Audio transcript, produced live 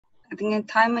I think the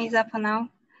time is up now.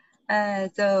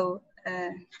 Let's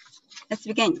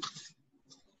begin.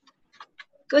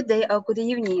 Good day or good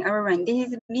evening, everyone. This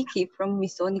is Vicky from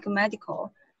Wisonic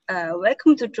Medical.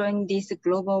 Welcome to join this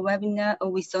global webinar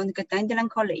of Wisonic Dandelion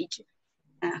College.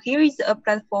 Here is a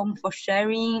platform for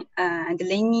sharing and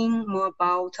learning more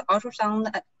about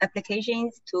ultrasound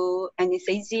applications to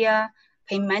anesthesia,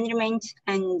 pain management,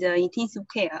 and intensive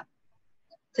care.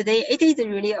 Today, it is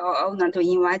really an honor to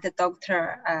invite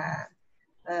Dr.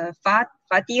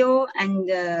 FATHIL and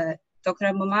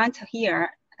Dr. MAMAT here.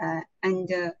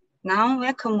 Now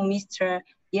welcome Mr.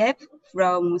 Yep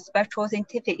from Spectral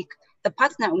Scientific, the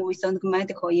partner of Wisonic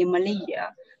Medical in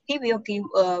Malaysia. He will give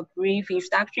a brief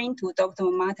introduction to Dr.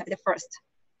 MAMAT at first.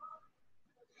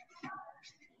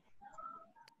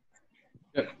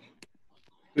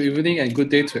 Good evening and good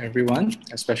day to everyone,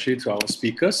 especially to our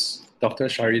speakers, Dr.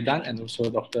 SHAHRIDAN and also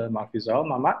Dr. MAFEITZERAL,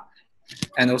 MAMAT,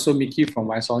 and also Mickey from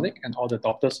Wisonic and all the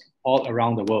doctors all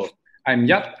around the world. I'm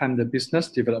Yap, I'm the Business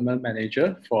Development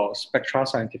Manager for Spectral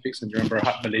Scientific in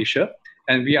Berhad, Malaysia,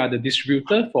 and we are the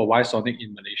distributor for Wisonic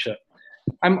in Malaysia.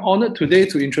 I'm honored today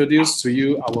to introduce to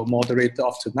you our moderator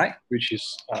of tonight, which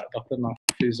is Dr.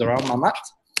 MAFEITZERAL MAMAT.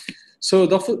 So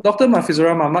Dr.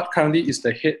 MAFEITZERAL MAMAT currently is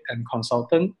the head and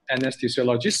consultant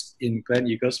anesthesiologist in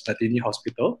Gleneagles Medini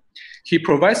Hospital. He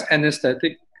provides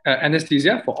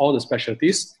anesthesia for all the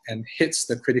specialties and heads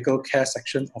the critical care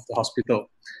section of the hospital.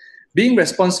 Being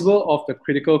responsible of the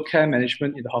critical care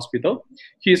management in the hospital,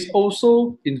 he is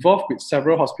also involved with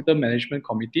several hospital management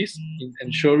committees in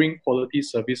ensuring quality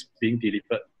service being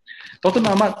delivered. Dr.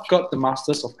 MAMAT got the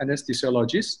Masters of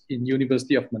Anesthesiologist in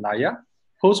University of Malaya,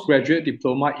 postgraduate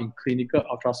diploma in clinical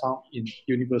ultrasound in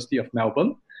University of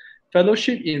Melbourne,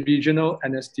 fellowship in regional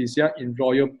anesthesia in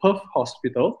Royal Perth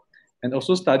Hospital, and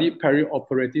also studied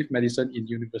perioperative medicine in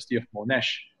University of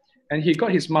Monash. And he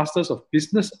got his Masters of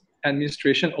Business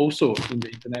Administration also in the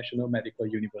International Medical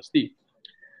University.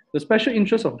 The special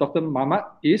interest of Dr. MAMAT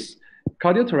is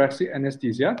cardiothoracic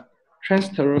anesthesia,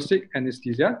 transthoracic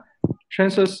anesthesia,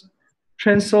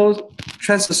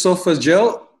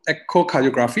 transesophageal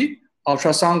echocardiography,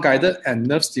 ultrasound-guided and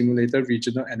nerve-stimulated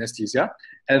regional anesthesia,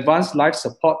 advanced life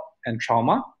support and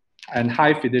trauma, and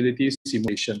high-fidelity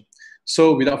simulation.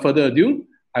 So without further ado,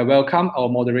 I welcome our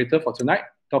moderator for tonight,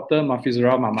 Dr.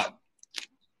 MAFEITZERAL MAMAT.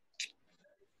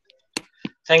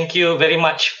 Thank you very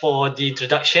much for the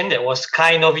introduction. That was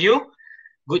kind of you.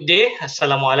 Good day.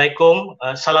 Assalamualaikum.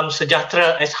 Salam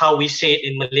sejahtera, as how we say it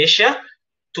in Malaysia.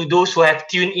 To those who have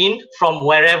tuned in from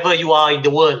wherever you are in the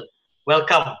world,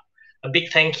 welcome. A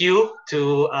big thank you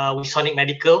to Wisonic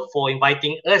Medical for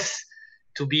inviting us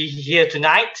to be here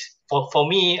tonight. For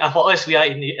us, we are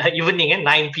in the evening at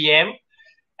 9 p.m.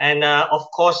 And of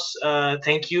course,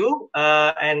 thank you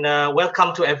and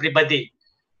welcome to everybody.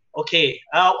 Okay,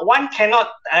 one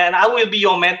cannot, and I will be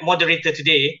your moderator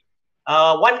today,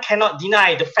 one cannot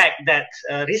deny the fact that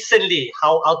recently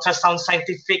how ultrasound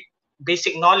scientific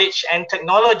basic knowledge and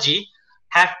technology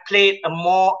have played a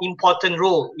more important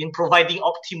role in providing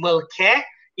optimal care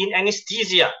in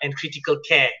anesthesia and critical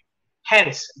care.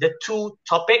 Hence, the two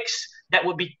topics that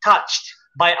will be touched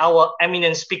by our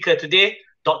eminent speaker today,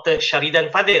 Dr. SHAHRIDAN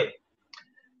FATHIL.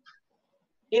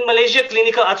 In Malaysia,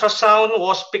 clinical ultrasound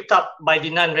was picked up by the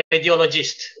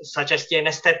non-radiologists, such as the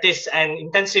anesthetists and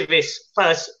intensivists,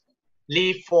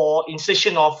 firstly for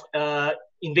insertion of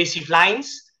invasive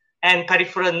lines and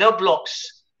peripheral nerve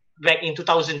blocks back in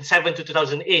 2007 to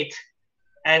 2008.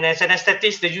 And as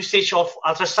anesthetists, the usage of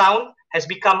ultrasound has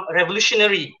become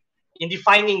revolutionary in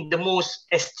defining the most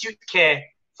astute care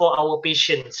for our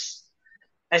patients.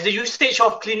 As the usage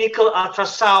of clinical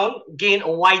ultrasound gained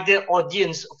a wider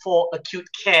audience for acute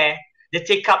care, the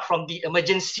take-up from the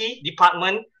emergency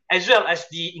department as well as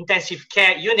the intensive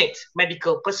care unit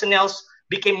medical personnel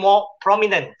became more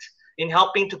prominent in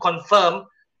helping to confirm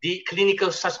the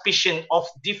clinical suspicion of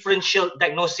differential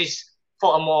diagnosis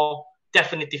for a more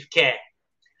definitive care.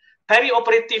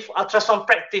 Perioperative ultrasound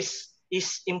practice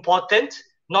is important,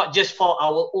 not just for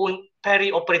our own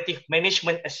perioperative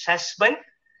management assessment,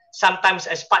 sometimes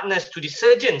as partners to the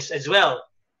surgeons as well,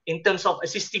 in terms of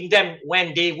assisting them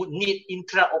when they would need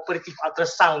intraoperative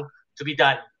ultrasound to be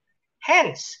done.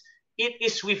 Hence, it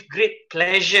is with great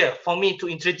pleasure for me to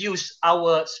introduce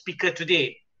our speaker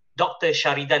today, Dr.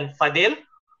 SHAHRIDAN FATHIL,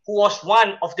 who was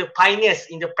one of the pioneers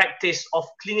in the practice of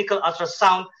clinical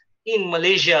ultrasound in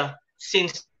Malaysia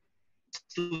since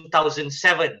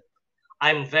 2007.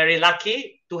 I'm very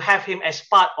lucky to have him as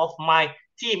part of my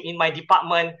team in my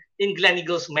department in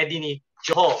Gleneagles Medini,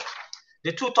 Johor.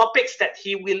 The two topics that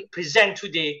he will present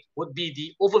today would be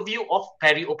the overview of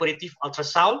perioperative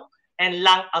ultrasound and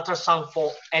lung ultrasound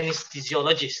for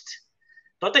anesthesiologists.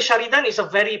 Dr. Shahridan is a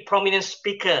very prominent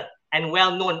speaker and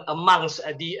well known amongst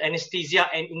the anesthesia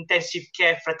and intensive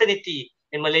care fraternity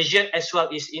in Malaysia, as well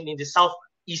as in the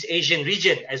Southeast Asian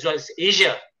region, as well as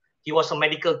Asia. He was a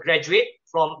medical graduate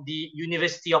from the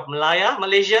University of Malaya,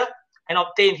 Malaysia, and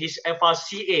obtained his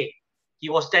FRCA. He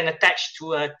was then attached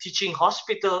to a teaching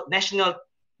hospital, National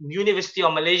University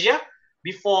of Malaysia,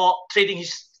 before playing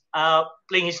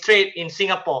his trade in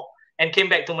Singapore and came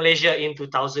back to Malaysia in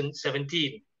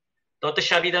 2017. Dr.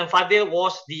 Shahridan FATHIL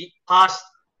was the past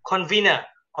convener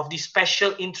of the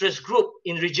Special Interest Group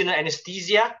in Regional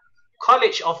Anesthesia,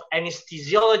 College of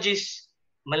Anaesthesiologists,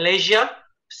 Malaysia,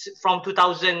 from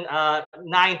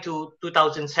 2009 to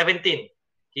 2017.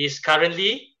 He is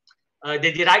currently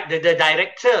the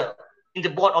director in the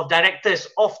board of directors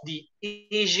of the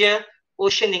Asia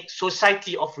Oceanic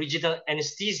Society of Regional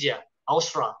Anesthesia,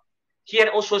 AUSRA. He had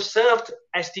also served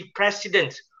as the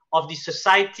president of the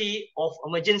Society of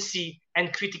Emergency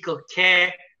and Critical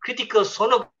Care, Critical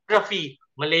Sonography,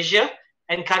 Malaysia,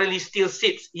 and currently still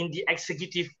sits in the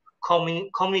executive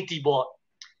committee board.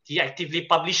 He actively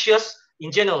publishes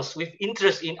in journals with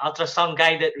interest in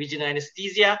ultrasound-guided regional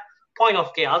anesthesia,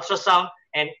 point-of-care ultrasound,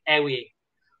 and airway.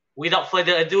 Without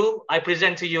further ado, I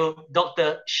present to you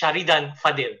Dr. Shahridan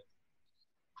FATHIL.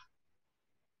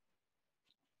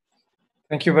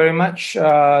 Thank you very much,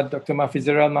 Dr.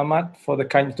 MAFEITZERAL MAMAT, for the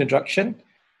kind introduction.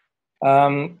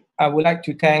 I would like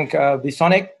to thank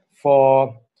Wisonic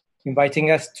for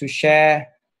inviting us to share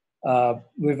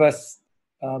with us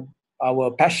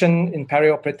our passion in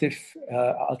perioperative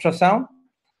ultrasound.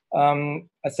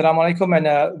 Assalamualaikum and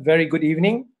a very good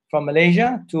evening from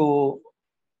Malaysia to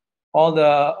all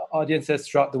the audiences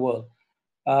throughout the world.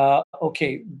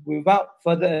 Okay, without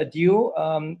further ado,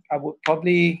 I would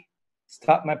probably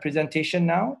start my presentation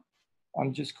now.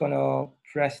 I'm just going to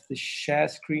press the share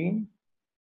screen.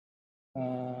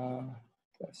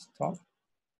 Desktop.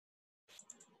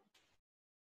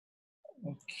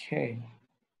 Okay.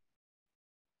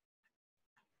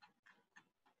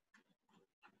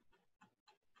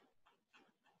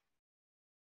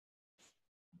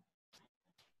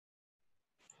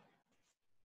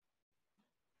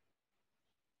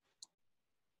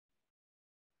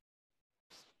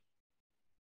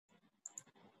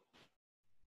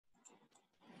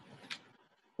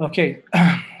 Okay,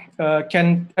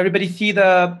 can everybody see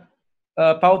the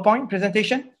PowerPoint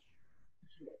presentation?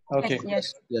 Okay.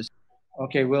 Yes.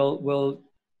 Okay, we'll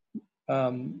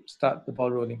start the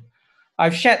ball rolling.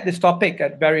 I've shared this topic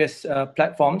at various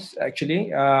platforms,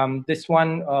 actually. This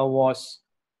one was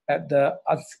at the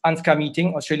ANSCA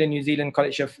meeting, Australian-New Zealand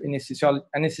College of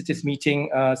Anaesthetists meeting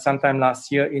sometime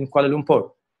last year in Kuala Lumpur.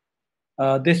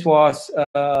 This was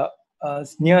a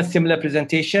near similar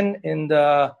presentation in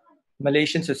the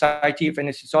Malaysian Society of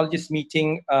Anaesthesiologists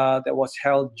meeting that was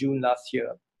held June last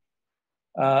year.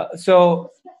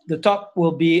 So the talk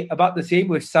will be about the same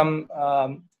with some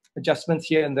adjustments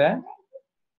here and there.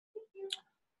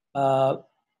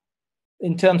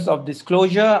 In terms of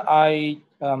disclosure,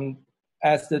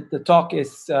 as the talk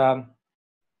is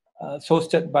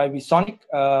hosted by Wisonic,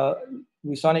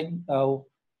 Wisonic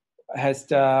has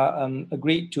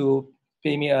agreed to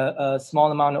pay me a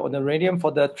small amount of honorarium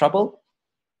for the trouble.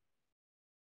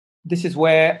 This is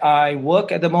where I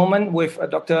work at the moment with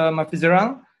Dr.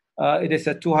 MAFEITZERAL. It is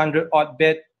a 200-odd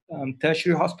bed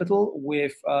tertiary hospital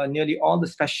with nearly all the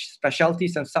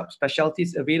specialties and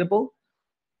subspecialties available.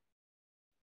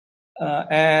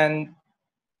 And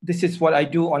this is what I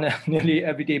do on a nearly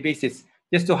everyday basis.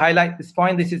 Just to highlight this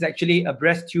point, this is actually a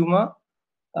breast tumor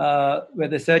where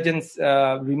the surgeons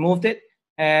removed it,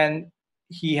 and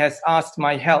he has asked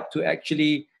my help to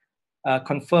actually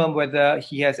confirm whether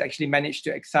he has actually managed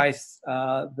to excise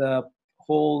the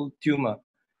whole tumor.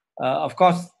 Of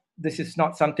course, this is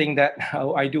not something that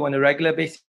I do on a regular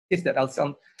basis, that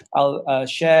I'll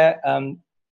share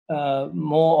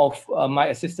more of my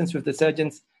assistance with the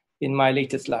surgeons in my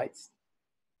later slides.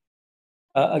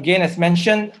 Again, as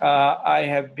mentioned, I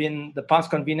have been the past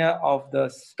convener of the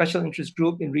Special Interest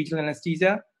Group in Regional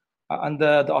Anesthesia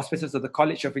under the auspices of the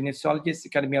College of Anaesthesiologists,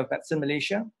 Academy of Medicine,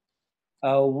 Malaysia.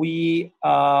 We,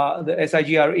 the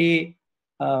SIGRA,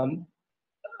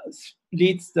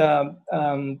 leads the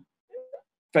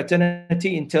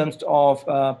fraternity in terms of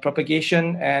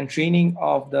propagation and training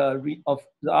of the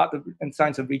art and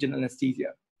science of regional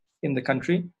anesthesia in the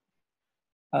country.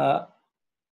 I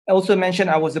also mentioned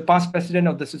I was the past president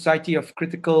of the Society of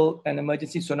Critical and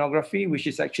Emergency Sonography, which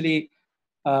is actually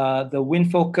the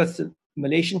WinFocus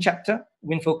Malaysian chapter.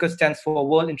 WinFocus stands for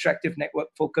World Interactive Network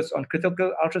Focus on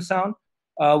Critical Ultrasound,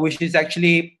 which is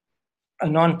actually a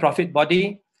non-profit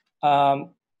body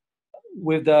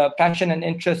with the passion and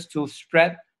interest to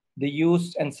spread the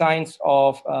use and science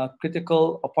of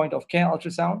critical or point of care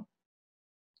ultrasound.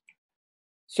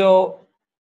 So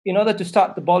in order to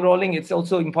start the ball rolling, it's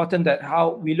also important that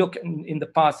how we look in the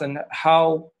past and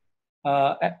how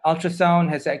ultrasound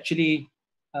has actually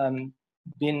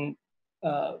been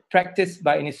practiced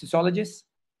by anesthesiologists.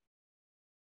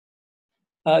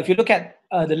 If you look at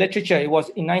the literature, it was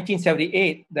in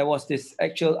 1978, there was this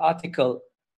actual article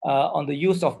on the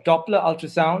use of Doppler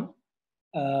ultrasound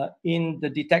in the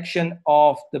detection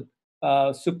of the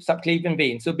subclavian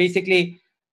vein. So basically,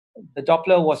 the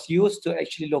Doppler was used to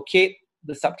actually locate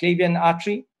the subclavian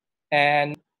artery,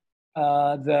 and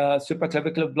the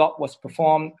supraclavicular block was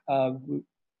performed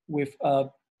with a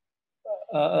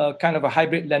kind of a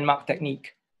hybrid landmark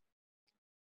technique.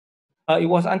 It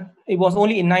was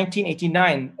only in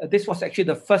 1989. This was actually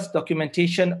the first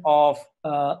documentation of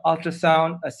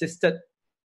ultrasound-assisted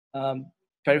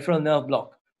peripheral nerve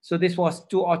block. So this was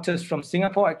two authors from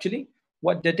Singapore, actually.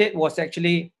 What they did was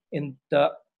actually in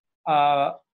the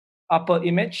upper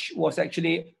image was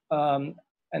actually an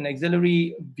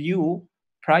auxiliary view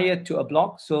prior to a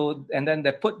block. So, and then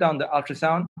they put down the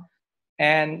ultrasound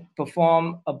and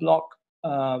perform a block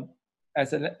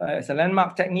as a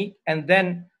landmark technique, and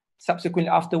then subsequently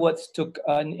afterwards took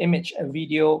an image, a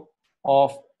video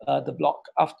of the block,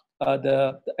 after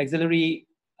the auxiliary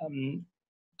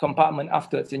compartment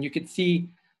afterwards. And you could see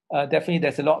definitely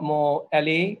there's a lot more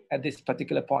LA at this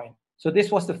particular point. So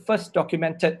this was the first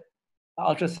documented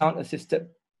ultrasound-assisted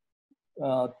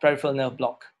peripheral nerve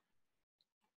block.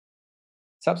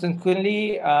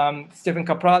 Subsequently, Stephen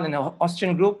Capral and an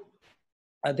Austrian group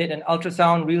did an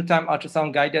ultrasound, real-time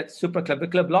ultrasound guided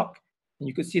supraclavicular block. And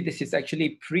you could see this is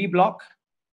actually pre-block,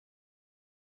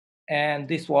 and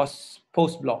this was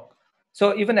post-block.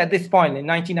 So even at this point in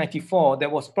 1994, there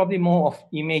was probably more of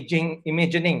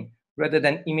imagining rather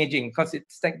than imaging, because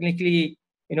it's technically,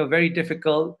 very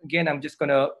difficult. Again, I'm just going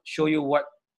to show you what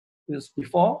was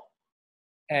before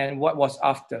and what was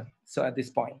after. So at this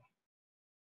point.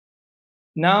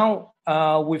 Now,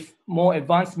 with more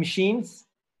advanced machines,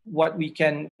 what we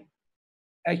can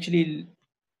actually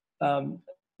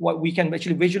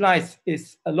visualize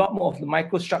is a lot more of the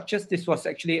microstructures. This was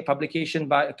actually a publication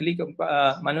by a colleague of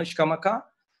Manoj Kamakar.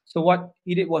 So what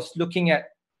he did was looking at,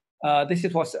 this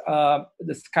was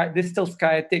the distal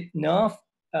sciatic nerve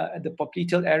at the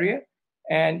popliteal area.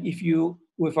 And if you,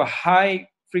 with a high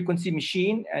frequency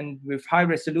machine and with high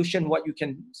resolution, what you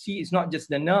can see is not just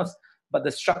the nerves, but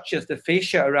the structures, the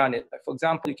fascia around it. Like for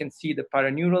example, you can see the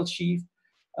paraneural sheath,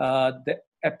 the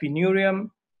epineurium,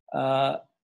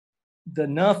 the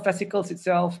nerve vesicles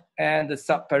itself, and the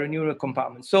subparaneural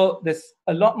compartment. So there's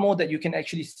a lot more that you can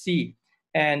actually see.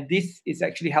 And this is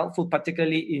actually helpful,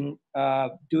 particularly in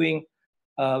doing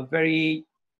a very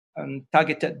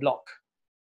targeted block.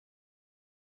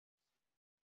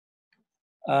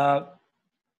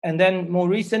 And then more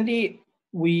recently,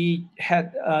 we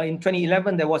had, in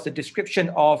 2011, there was a description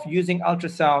of using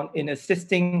ultrasound in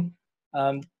assisting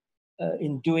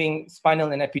in doing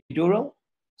spinal and epidural.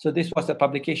 So this was a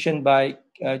publication by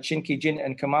Chin Kijin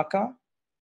and Kamaka.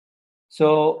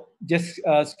 So just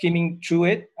skimming through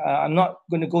it, I'm not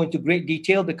going to go into great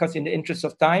detail because in the interest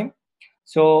of time.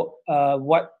 So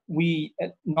what we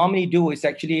normally do is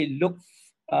actually look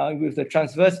with the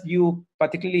transverse view,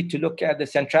 particularly to look at the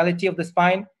centrality of the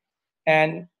spine,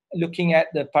 and looking at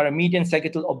the paramedian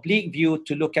sagittal oblique view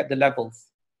to look at the levels.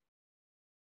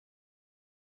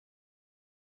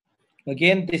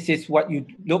 Again, this is what you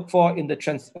look for in the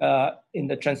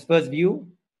transverse view.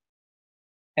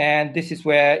 And this is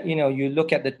where, you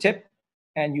look at the tip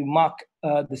and you mark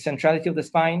the centrality of the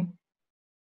spine.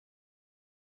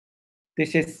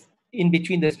 This is in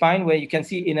between the spine, where you can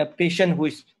see in a patient who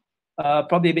is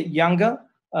probably a bit younger,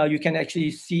 you can actually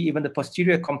see even the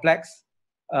posterior complex.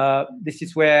 This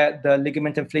is where the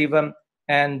ligamentum flavum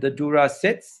and the dura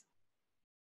sits.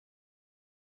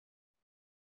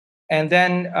 And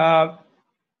then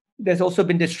there's also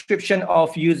been description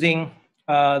of using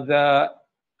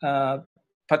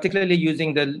particularly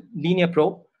using the linear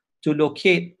probe to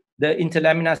locate the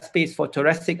interlaminar space for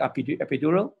thoracic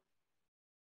epidural,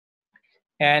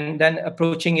 and then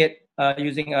approaching it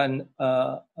using a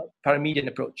paramedian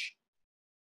approach.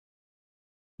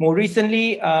 More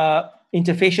recently,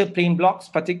 interfacial plane blocks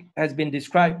has been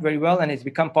described very well and has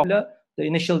become popular. The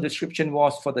initial description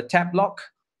was for the tap block.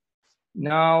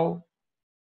 Now,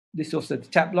 this was the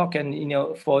tap block, and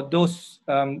for those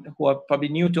who are probably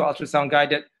new to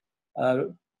ultrasound-guided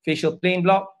facial plane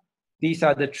block, these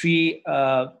are the three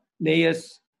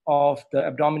layers of the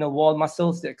abdominal wall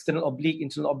muscles, the external oblique,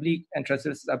 internal oblique, and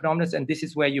transversus abdominis, and this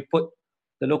is where you put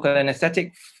the local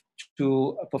anesthetic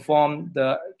to perform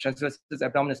the transversus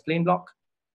abdominis plane block.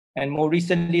 And more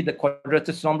recently, the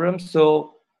quadratus lumborum.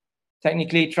 So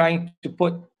technically trying to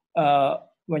put,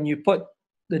 when you put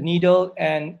the needle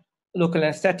and local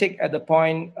anesthetic at the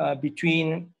point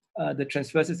between the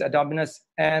transversus abdominis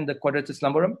and the quadratus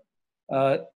lumborum,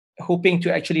 hoping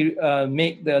to actually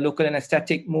make the local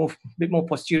anesthetic move a bit more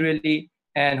posteriorly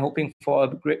and hoping for a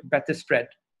better spread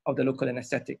of the local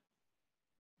anesthetic.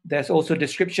 There's also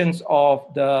descriptions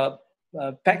of the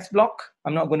PEX block.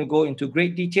 I'm not going to go into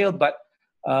great detail, but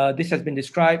this has been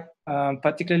described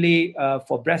particularly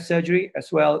for breast surgery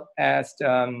as well as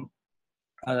some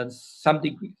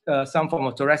form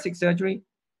of thoracic surgery.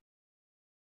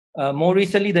 More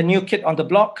recently, the new kit on the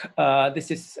block,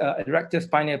 this is erector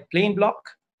spinal plane block.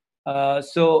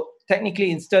 So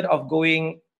technically, instead of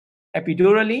going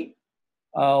epidurally,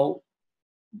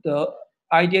 the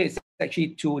idea is actually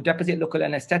to deposit local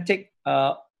anesthetic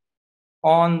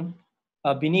on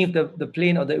beneath the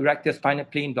plane of the erector spinal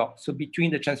plane block. So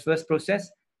between the transverse process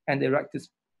and the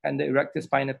erector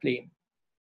spinal plane.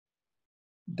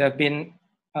 There have been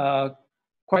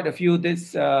quite a few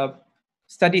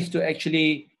studies to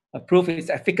actually prove its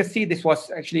efficacy. This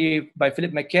was actually by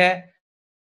Philip McCare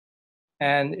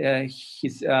and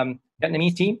his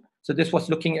Vietnamese team. So this was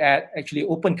looking at actually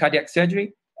open cardiac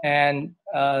surgery, and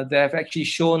they have actually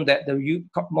shown that the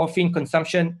morphine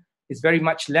consumption is very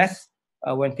much less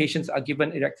when patients are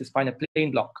given erector spinal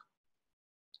plane block.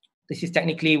 This is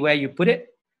technically where you put it.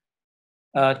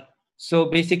 So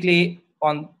basically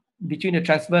between the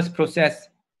transverse process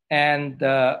and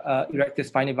the erector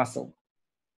spinal muscle.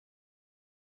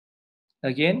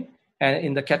 Again, and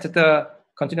in the catheter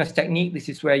continuous technique, this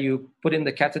is where you put in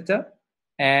the catheter.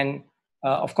 And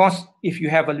of course, if you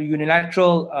have a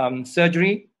unilateral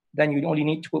surgery, then you only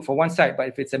need to put for one side. But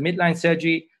if it's a midline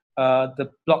surgery,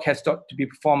 the block has to be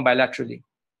performed bilaterally.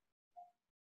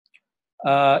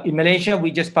 In Malaysia,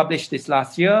 we just published this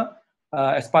last year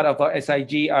as part of our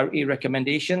SIG-RA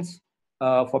recommendations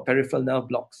for peripheral nerve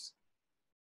blocks.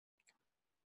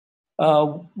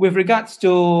 With regards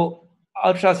to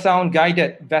ultrasound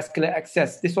guided vascular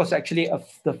access, this was actually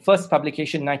the first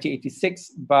publication in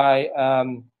 1986 by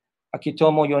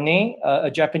Akitomo Yone, a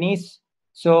Japanese.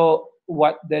 So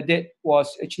what they did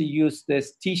was actually use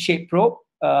this T-shaped probe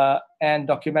and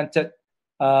documented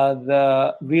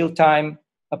the real-time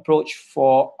approach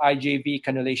for IJV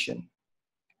cannulation.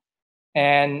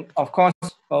 And of course,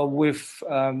 with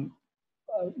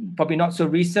probably not so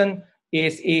recent,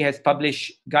 ASA has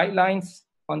published guidelines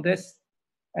on this,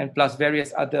 and plus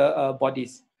various other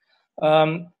bodies.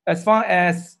 As far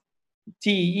as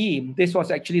TEE, this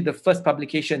was actually the first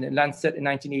publication in Lancet in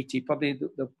 1980, probably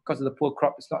because of the poor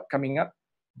crop, it's not coming up.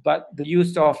 But the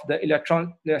use of the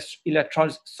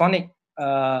electrosonic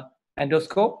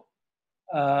endoscope,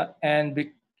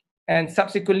 and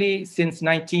subsequently, since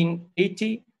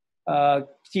 1980,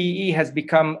 TEE has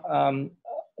become an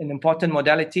important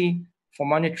modality for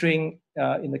monitoring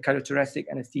in the cardiothoracic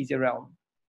anesthesia realm.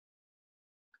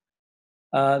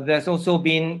 There's also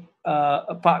been,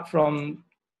 apart from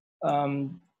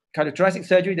cardiothoracic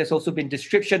surgery, there's also been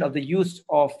description of the use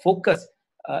of focused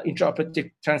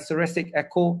intraoperative transthoracic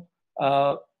echo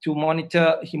to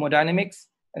monitor hemodynamics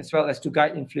as well as to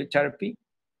guide in fluid therapy.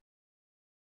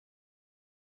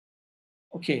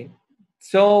 Okay,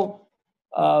 so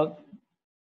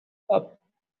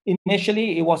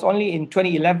initially it was only in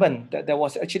 2011 that there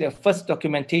was actually a first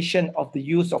documentation of the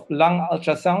use of lung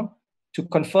ultrasound to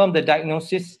confirm the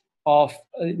diagnosis of,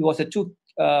 it was a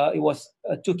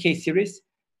two-case series.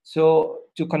 So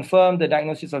to confirm the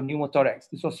diagnosis of pneumothorax.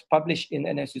 This was published in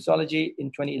Anaesthesiology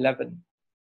in 2011.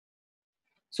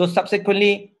 So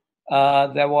subsequently,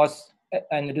 there was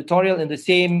an editorial in the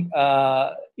same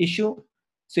issue.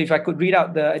 So if I could read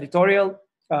out the editorial,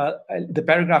 the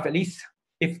paragraph at least,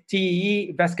 if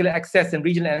TEE, vascular access, and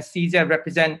regional anesthesia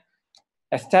represent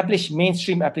established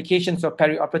mainstream applications of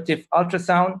perioperative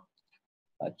ultrasound,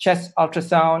 chest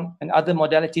ultrasound, and other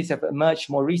modalities have emerged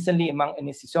more recently among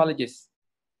anesthesiologists.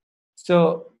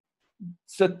 So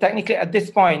technically at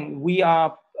this point, we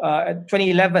are at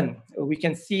 2011, we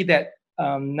can see that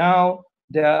now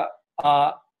there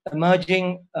are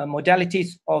emerging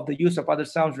modalities of the use of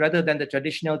ultrasounds rather than the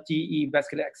traditional TE,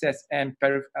 vascular access, and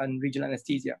regional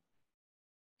anesthesia.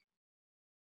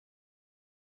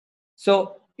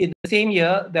 So in the same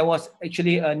year, there was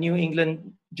actually a New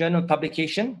England Journal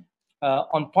publication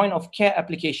on point of care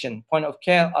application, point of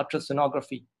care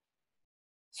ultrasonography.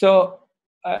 So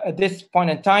at this point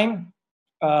in time,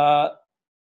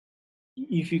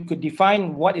 if you could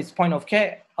define what is point of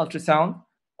care ultrasound,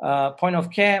 point of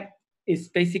care is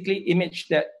basically image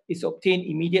that is obtained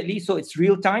immediately, so it's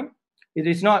real time. It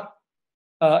is not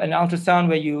an ultrasound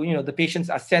where the patients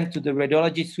are sent to the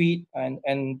radiology suite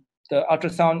and the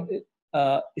ultrasound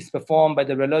is performed by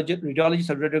the radiologist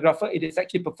or radiographer. It is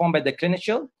actually performed by the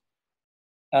clinician,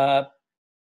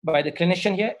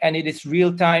 here, and it is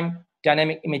real-time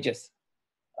dynamic images.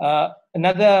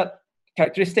 Another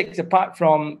characteristics apart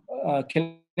from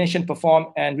clinician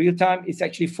perform and real-time is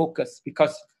actually focus,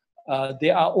 because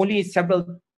there are only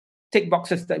several tick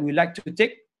boxes that we like to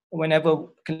tick whenever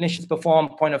clinicians perform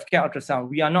point-of-care ultrasound.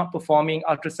 We are not performing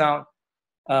ultrasound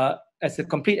as a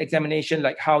complete examination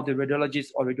like how the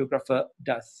radiologist or radiographer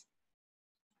does.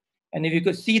 And if you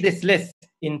could see this list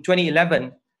in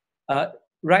 2011,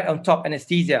 right on top,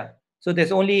 anesthesia. So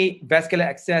there's only vascular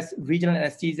access, regional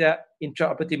anesthesia,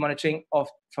 intraoperative monitoring of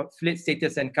fluid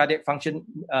status and cardiac function,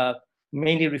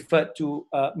 mainly referring to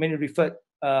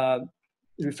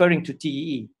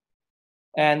TEE.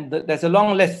 And there's a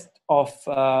long list of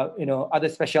other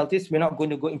specialties. We're not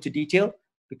going to go into detail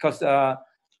because the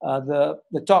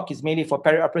talk is mainly for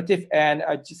perioperative, and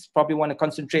I just probably want to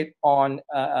concentrate on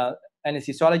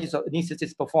anesthesiologists or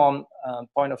anesthetists perform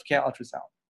point-of-care ultrasound.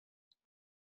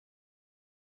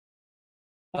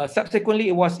 Subsequently,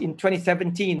 it was in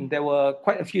 2017, there were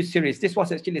quite a few series. This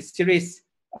was actually a series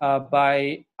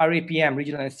by RAPM,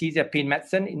 Regional Anesthesia Pain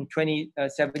Medicine, in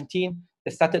 2017.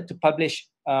 They started to publish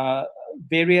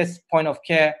various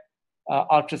point-of-care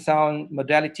ultrasound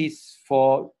modalities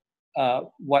for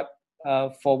what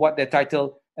they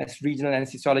title as regional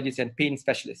anesthesiologists and pain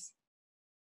specialists.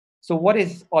 So what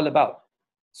is all about?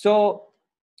 So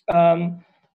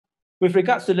with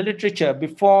regards to the literature,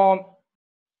 before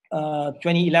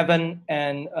 2011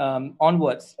 and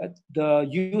onwards, the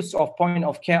use of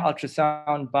point-of-care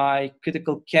ultrasound by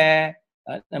critical care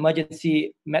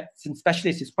emergency medicine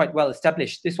specialists is quite well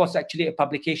established. This was actually a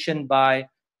publication by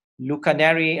Luca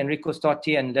Neri, Enrico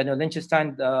Stotti, and Daniel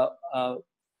Lichtenstein, the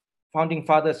founding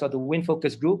fathers of the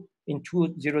WinFocus group, in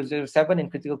 2007 in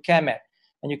Critical Care Med.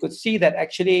 And you could see that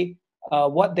actually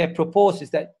what they propose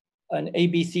is that an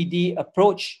ABCD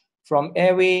approach from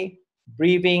airway,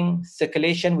 breathing,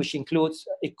 circulation, which includes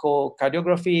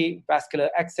echocardiography, vascular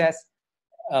access,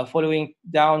 following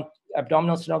down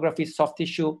abdominal sonography, soft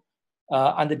tissue.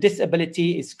 Under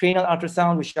disability is cranial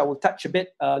ultrasound, which I will touch a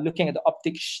bit, looking at the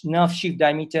optic nerve sheath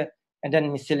diameter, and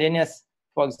then miscellaneous,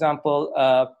 for example,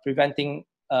 preventing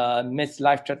missed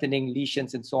life-threatening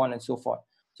lesions and so on and so forth.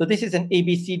 So this is an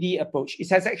ABCD approach. It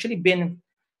has actually been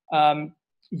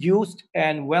used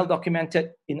and well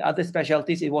documented in other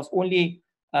specialties. It was only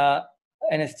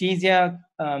anesthesia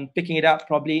picking it up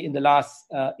probably in the last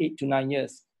 8 to 9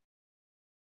 years.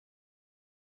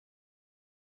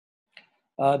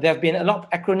 There have been a lot of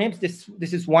acronyms.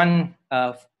 This is one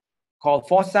called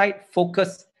Foresight,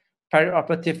 Focus,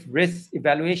 Perioperative Risk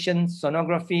Evaluation,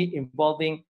 Sonography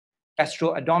involving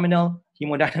gastroabdominal,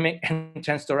 hemodynamic, and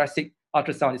transthoracic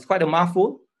ultrasound. It's quite a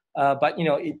mouthful, but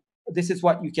this is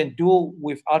what you can do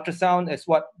with ultrasound, as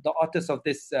what the authors of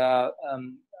this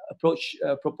approach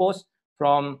proposed,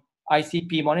 from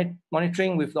ICP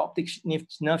monitoring with the optic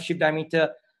nerve sheath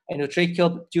diameter,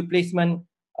 endotracheal tube placement,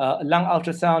 lung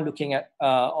ultrasound, looking at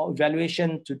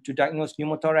evaluation to diagnose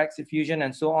pneumothorax, effusion,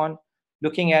 and so on.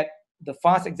 Looking at the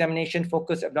fast examination,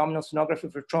 focused abdominal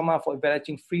sonography for trauma for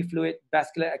evaluating free fluid,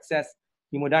 vascular access,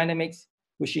 hemodynamics,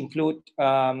 which include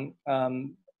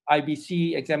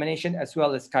IBC examination as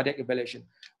well as cardiac evaluation.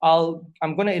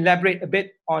 I'm going to elaborate a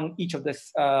bit on each of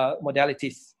these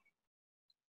modalities.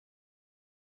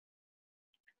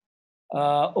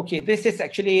 Okay, this is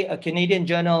actually a Canadian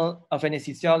Journal of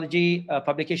Anesthesiology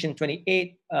publication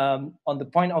 28 on the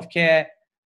point of care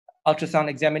ultrasound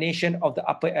examination of the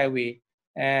upper airway.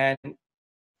 And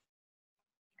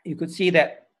you could see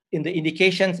that in the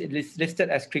indications, it is listed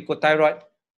as cricothyroid,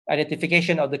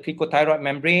 identification of the cricothyroid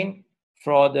membrane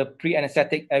for the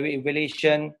pre-anesthetic airway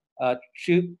evaluation,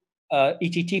 tube,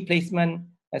 ETT placement,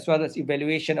 as well as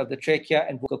evaluation of the trachea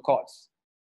and vocal cords.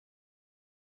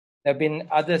 There have been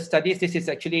other studies. This is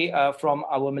actually from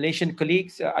our Malaysian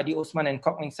colleagues, Adi Osman and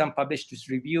Kok Ming Sam, published this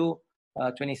review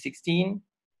 2016,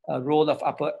 role of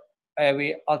upper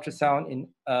airway ultrasound in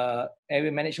airway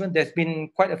management. There's been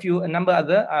a number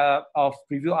other of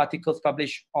review articles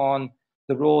published on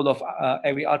the role of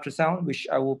airway ultrasound, which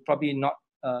I will probably not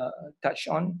touch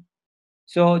on.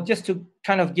 So just to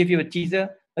kind of give you a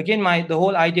teaser, again, the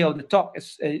whole idea of the talk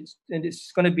is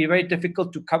it's going to be very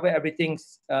difficult to cover everything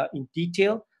in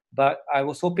detail. But I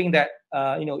was hoping that,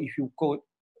 if you could,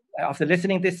 after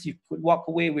listening to this, you could walk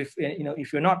away with,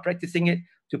 if you're not practicing it,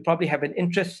 to probably have an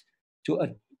interest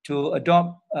to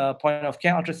adopt point of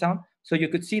care ultrasound. So you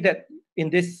could see that in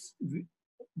this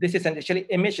is an actually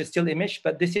image, a still image,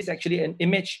 but this is actually an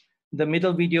image, the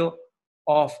middle video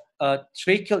of a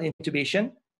tracheal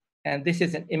intubation, and this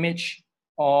is an image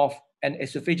of an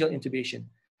esophageal intubation.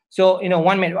 So,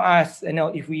 one may ask,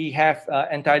 if we have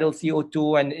end-tidal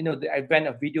CO2 and, the advent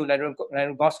of video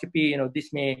laryngoscopy,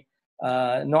 this may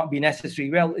not be necessary.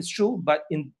 Well, it's true, but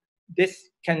this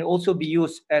can also be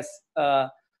used as a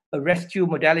rescue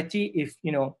modality if,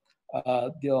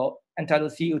 the end-tidal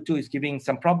CO2 is giving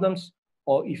some problems,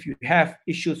 or if you have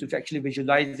issues with actually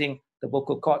visualizing the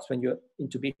vocal cords when you're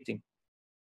intubating.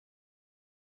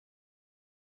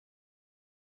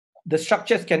 The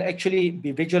structures can actually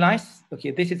be visualized. Okay,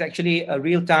 this is actually a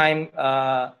real-time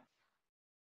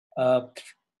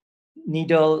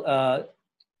needle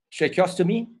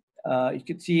tracheostomy. You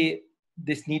can see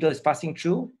this needle is passing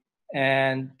through,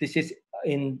 and this is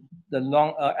in the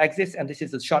long axis, and this is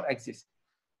the short axis.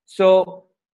 So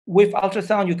with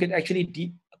ultrasound, you can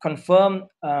actually confirm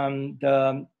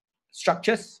the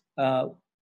structures.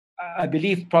 I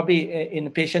believe probably in a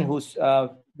patient who's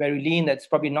very lean, that's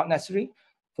probably not necessary.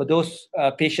 For those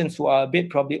patients who are a bit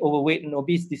probably overweight and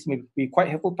obese, this may be quite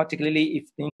helpful, particularly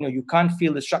if you can't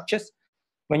feel the structures.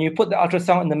 When you put the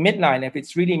ultrasound in the midline, if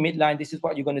it's really midline, this is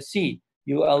what you're going to see.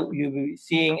 You'll be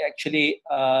seeing actually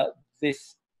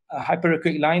this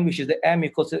hyperechoic line, which is the air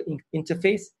mucosal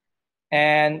interface,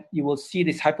 and you will see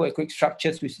these hypoechoic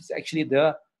structures, which is actually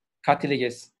the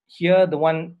cartilages. Here, the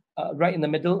one right in the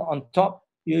middle on top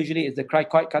usually is the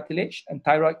cricoid cartilage and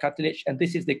thyroid cartilage, and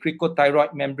this is the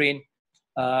cricothyroid membrane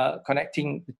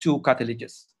connecting the two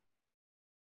cartilages.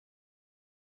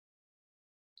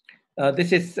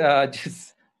 This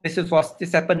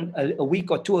happened a week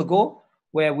or two ago,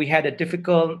 where we had a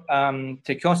difficult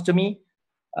tracheostomy.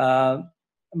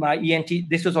 My ENT,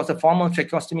 this was a formal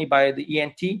tracheostomy by the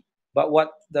ENT, but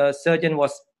what the surgeon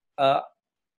was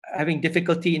having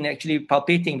difficulty in actually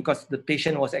palpating, because the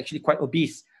patient was actually quite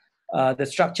obese, the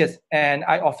structures, and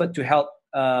I offered to help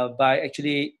by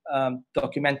actually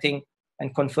documenting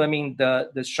and confirming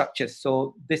the structures.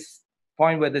 So this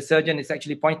point where the surgeon is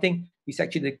actually pointing is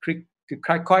actually the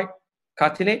cricoid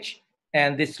cartilage,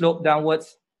 and this slope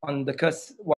downwards on the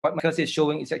curse, what my cursor is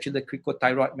showing is actually the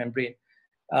cricothyroid membrane.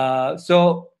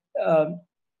 So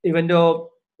even though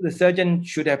the surgeon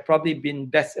should have probably been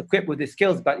best equipped with the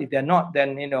skills, but if they're not,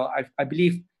 then I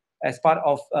believe as part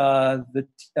of a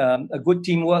good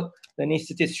teamwork, the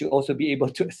anesthetist should also be able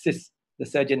to assist the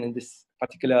surgeon in this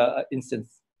particular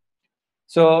instance.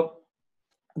 So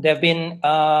there have been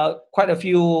quite a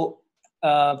few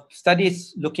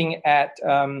studies looking at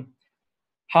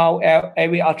how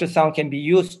airway ultrasound can be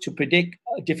used to predict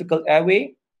a difficult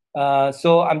airway.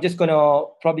 So I'm just going to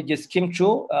probably just skim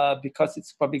through because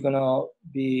it's probably going to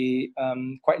be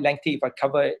quite lengthy if I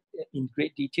cover it in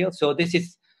great detail. So this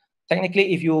is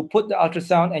technically, if you put the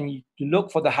ultrasound and you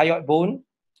look for the hyoid bone,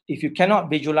 if you cannot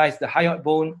visualize the hyoid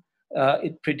bone,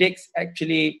 it predicts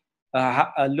actually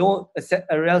a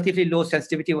relatively low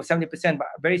sensitivity of 70%, but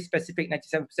a very specific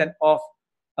 97% of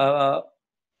a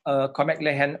cornea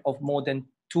Lehen of more than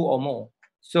 2 or more.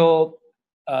 So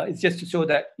it's just to show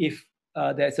that if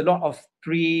there's a lot of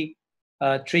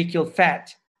pre-tracheal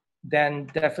fat, then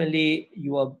definitely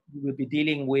you will be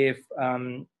dealing with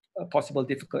a possible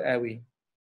difficult airway.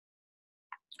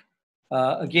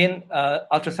 Again,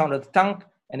 ultrasound of the tongue,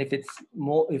 and if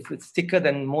it's thicker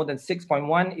than more than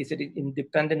 6.1, is it an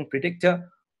independent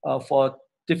predictor for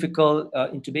difficult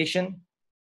intubation?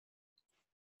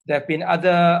 There have been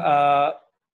other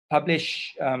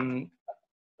published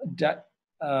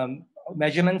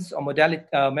measurements or modality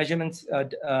measurements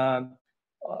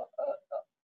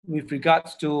with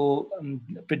regards to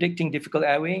predicting difficult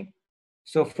airway.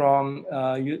 So from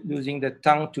using the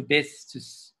tongue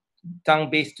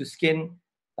base to skin,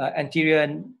 anterior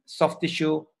and soft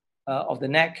tissue of the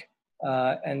neck,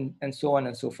 and so on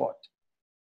and so forth.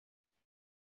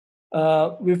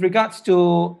 With regards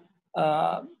to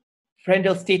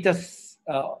prendial status,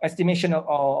 estimation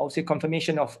or I would say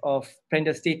confirmation of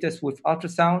prendial status with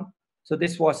ultrasound. So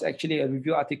this was actually a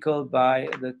review article by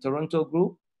the Toronto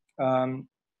group.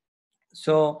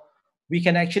 So we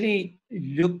can actually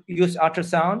use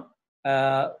ultrasound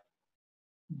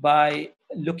by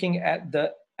looking at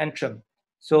the antrum.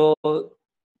 So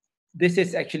this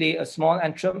is actually a small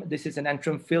antrum. This is an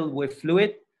antrum filled with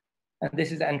fluid, and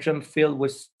this is an antrum filled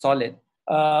with solid.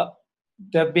 There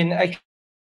have been actually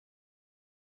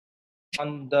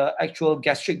on the actual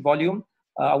gastric volume.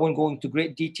 I won't go into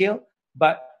great detail,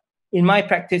 but in my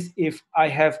practice, if I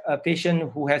have a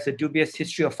patient who has a dubious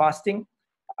history of fasting,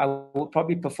 I will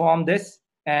probably perform this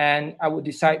and I would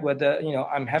decide whether, you know,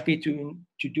 I'm happy to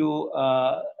do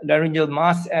laryngeal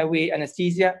mask airway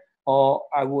anesthesia, or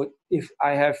I would, if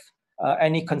I have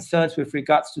any concerns with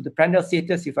regards to the prandial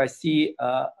status, if I see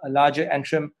a larger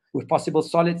antrum with possible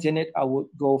solids in it, I would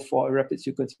go for a rapid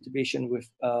sequence intubation with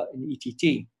an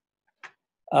ETT.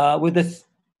 With this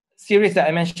series that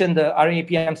I mentioned, the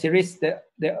RAPM series, they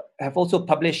have also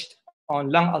published on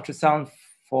lung ultrasound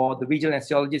for the regional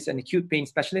anesthesiologists and acute pain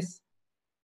specialists.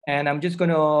 And I'm just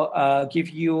going to give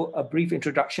you a brief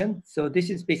introduction. So this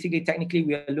is basically, technically,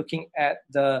 we are looking at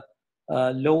the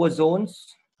lower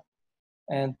zones,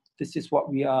 and this is what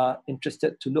we are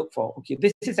interested to look for. Okay,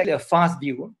 this is actually a fast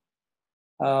view,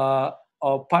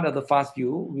 or part of the fast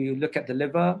view. We look at the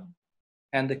liver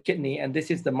and the kidney, and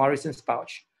this is the Morrison's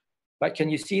pouch. But can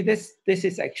you see this? This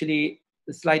is actually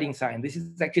the sliding sign. This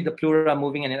is actually the pleura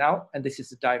moving in and out, and this is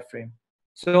the diaphragm.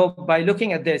 So by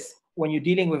looking at this, when you're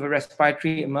dealing with a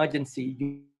respiratory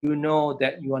emergency, you know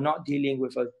that you are not dealing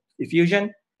with a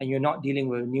effusion and you're not dealing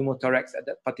with a pneumothorax at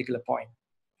that particular point.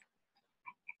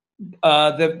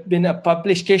 There's been a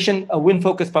publication, a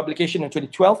WIN-focused publication in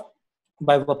 2012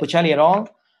 by Verpuccelli et al.,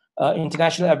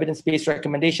 International Evidence-Based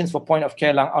Recommendations for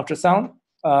Point-of-Care Lung Ultrasound.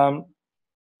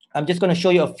 I'm just going to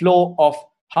show you a flow of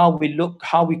how we look,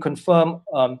 how we confirm,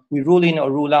 we rule in or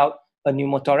rule out a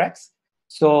pneumothorax.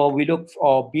 So we look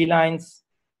for B lines,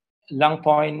 lung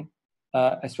point,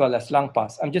 as well as lung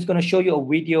pass. I'm just going to show you a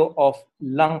video of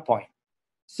lung point.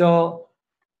 So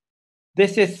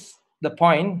this is the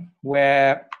point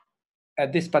where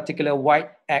at this particular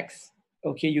white X,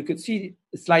 okay, you could see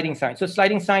the sliding sign. So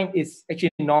sliding sign is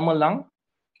actually normal lung,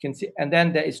 you can see, and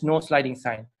then there is no sliding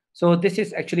sign. So this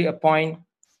is actually a point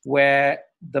where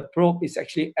the probe is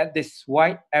actually at this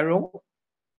white arrow.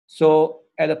 So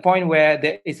at a point where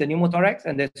there is a pneumothorax,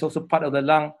 and there's also part of the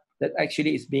lung that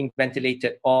actually is being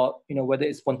ventilated, or, you know, whether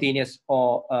it's spontaneous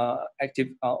or active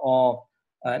or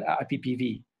an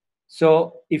IPPV.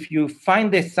 So if you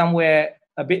find this somewhere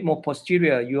a bit more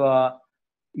posterior,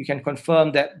 you can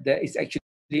confirm that there is actually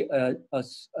a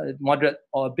moderate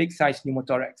or a big size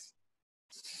pneumothorax.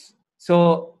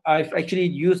 So I've actually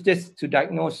used this to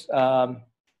diagnose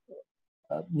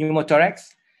pneumothorax,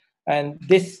 and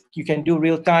this you can do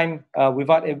real time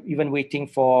without even waiting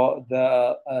for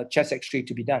the chest X-ray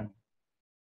to be done.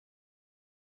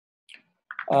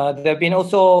 There have been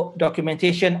also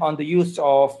documentation on the use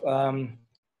of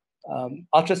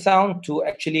ultrasound to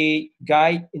actually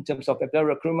guide in terms of alveolar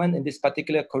recruitment. In this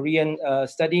particular Korean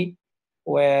study,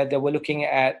 where they were looking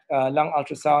at lung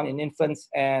ultrasound in infants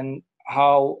and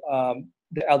how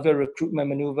the alveolar recruitment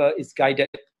maneuver is guided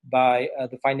by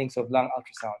the findings of lung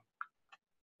ultrasound.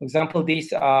 For example,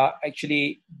 these are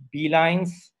actually B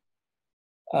lines,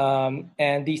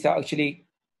 and these are actually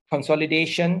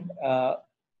consolidation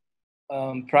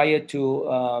prior to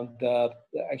the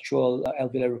actual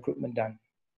alveolar recruitment done.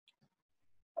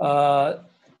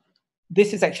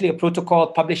 This is actually a protocol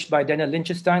published by Daniel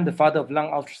Lichtenstein, the father of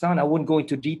lung ultrasound. I won't go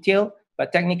into detail,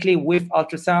 but technically with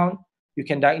ultrasound, you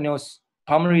can diagnose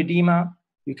pulmonary edema,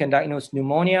 you can diagnose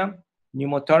pneumonia,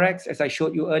 pneumothorax, as I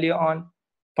showed you earlier on,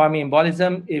 pulmonary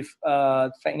embolism, if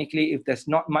technically if there's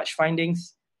not much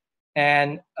findings,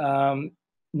 and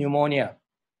pneumonia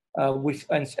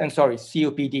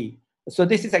COPD. So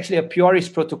this is actually a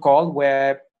purist protocol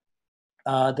where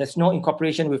there's no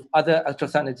incorporation with other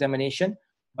ultrasound examination.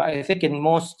 But I think in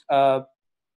most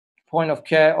point of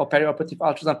care or perioperative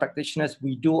ultrasound practitioners,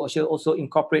 we do also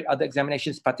incorporate other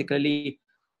examinations, particularly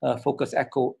focus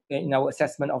echo in our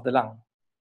assessment of the lung.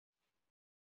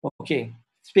 Okay,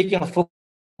 speaking of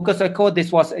focus echo,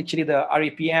 this was actually the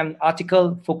RAPM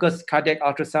article, Focused Cardiac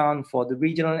Ultrasound for the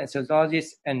Regional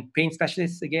Anesthesiologists and Pain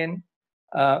Specialists again.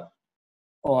 Oh,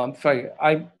 I'm sorry,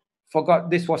 I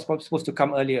forgot this was supposed to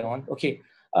come earlier on. Okay,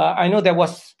 I know there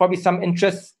was probably some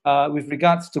interest with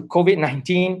regards to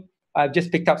COVID-19. I've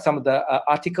just picked up some of the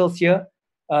articles here.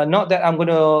 Not that I'm going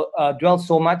to dwell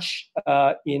so much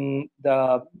in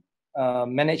the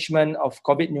management of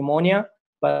COVID pneumonia,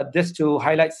 but just to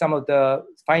highlight some of the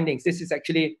findings. This is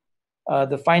actually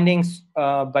the findings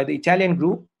by the Italian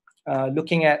group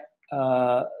looking at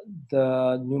the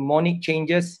pneumonic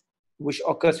changes which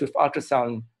occurs with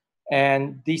ultrasound.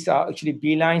 And these are actually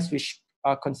B lines which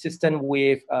are consistent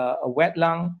with a wet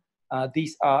lung.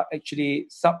 These are actually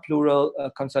subpleural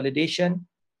consolidation.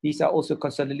 These are also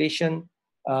consolidation.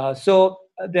 So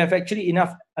there's actually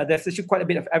enough, there's actually quite a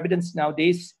bit of evidence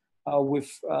nowadays with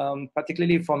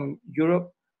particularly from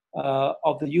Europe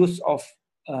of the use of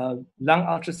lung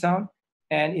ultrasound.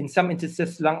 And in some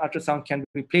instances, lung ultrasound can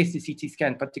replace the CT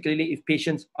scan, particularly if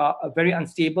patients are very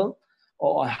unstable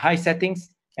or on high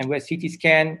settings, and where CT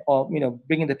scan or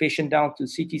bringing the patient down to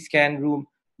CT scan room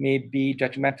may be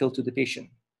detrimental to the patient.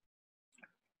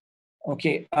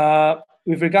 Okay,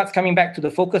 with regards coming back to the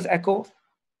focus echo,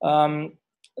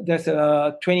 there's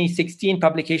a 2016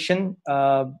 publication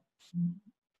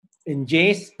in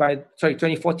JACE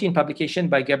 2014 publication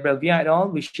by Gabriel Villa et al.,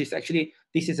 which is actually,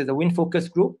 this is a WinFocus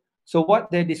group. So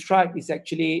what they describe is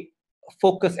actually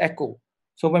focus echo.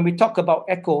 So when we talk about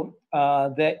echo,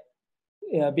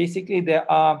 basically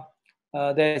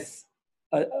there's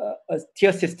a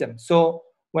tier system. So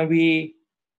when we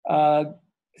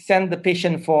send the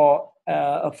patient for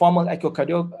a formal echo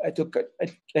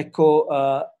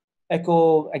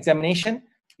examination,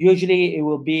 usually it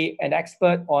will be an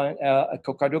expert or a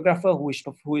echocardiographer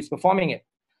who is performing it.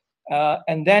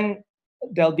 And then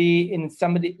there'll be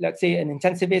somebody, let's say an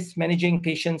intensivist managing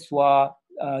patients who are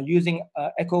using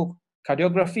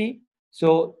echocardiography.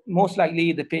 So most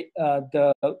likely the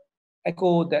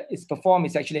echo that is performed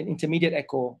is actually an intermediate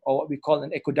echo, or what we call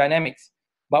an echodynamics.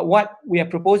 But what we are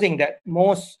proposing that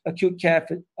most acute care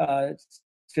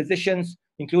physicians,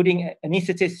 including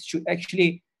anesthetists, should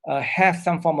actually have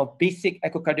some form of basic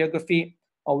echocardiography,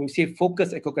 or we say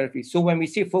focus echocardiography. So when we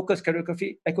say focus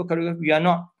echocardiography, we are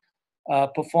not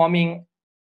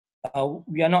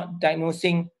we are not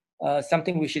diagnosing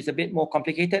something which is a bit more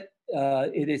complicated.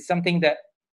 It is something that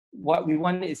what we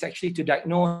want is actually to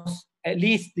diagnose at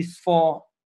least these 4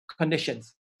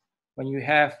 conditions. When you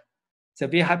have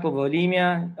severe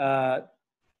hypovolemia,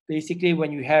 basically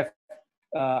when you have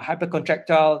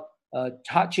hypercontractile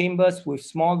heart chambers with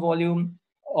small volume,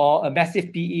 or a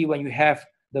massive PE when you have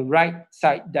the right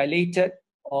side dilated,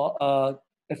 or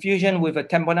a fusion with a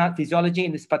tamponade physiology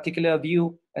in this particular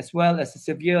view, as well as a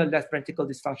severe left ventricle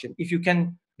dysfunction. If you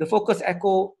can, the focus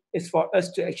echo is for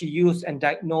us to actually use and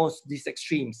diagnose these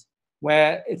extremes.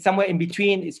 Where it's somewhere in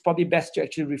between, it's probably best to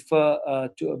actually refer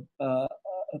to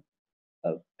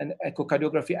an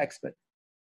echocardiography expert.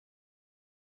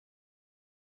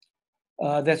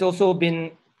 There's also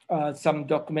been some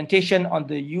documentation on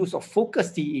the use of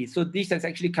focus TE. So this is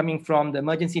actually coming from the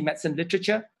emergency medicine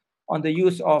literature on the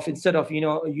use of, instead of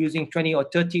using 20 or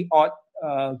 30 odd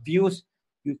views,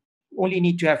 you only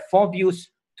need to have 4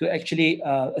 views to actually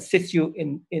assist you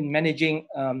in managing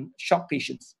shock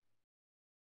patients.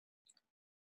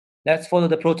 Let's follow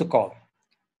the protocol.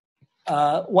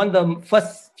 One of the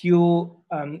first few,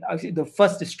 the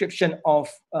first description of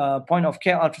point of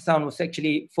care ultrasound was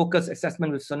actually focus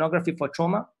assessment with sonography for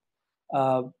trauma.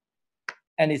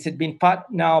 And it's been part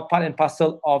and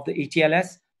parcel of the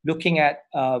ATLS, looking at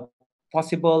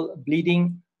possible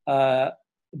bleeding,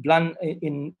 blunt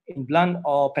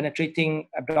or penetrating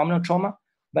abdominal trauma.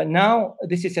 But now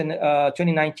this is an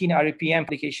 2019 RAPM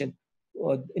application.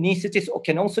 Anesthetists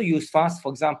can also use FAST, for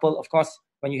example, of course,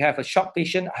 when you have a shock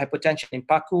patient, hypotension in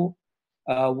PACU,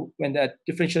 when the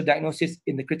differential diagnosis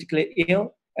in the critically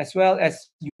ill, as well as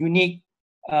unique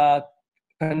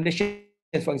conditions,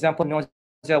 for example,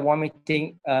 nausea,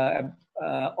 vomiting,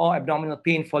 or abdominal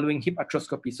pain following hip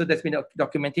arthroscopy. So there's been a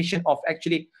documentation of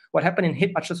actually what happened in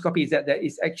hip arthroscopy is that there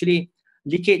is actually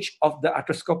leakage of the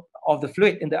arthroscope of the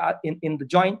fluid in the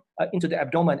joint into the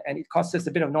abdomen, and it causes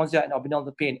a bit of nausea and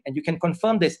abdominal pain. And you can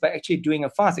confirm this by actually doing a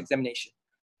FAST examination.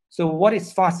 So what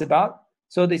is FAST about?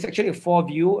 So there's actually a 4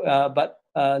 view, but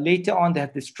later on they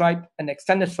have described an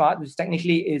extended FAST, which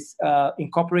technically is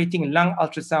incorporating lung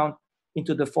ultrasound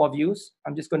into the 4 views.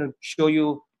 I'm just going to show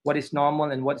you what is normal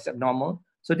and what is abnormal.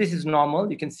 So this is normal.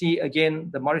 You can see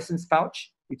again the Morrison's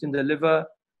pouch between the liver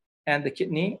and the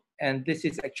kidney, and this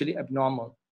is actually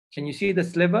abnormal. Can you see the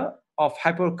sliver of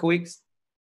hyperechoic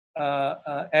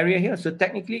area here? So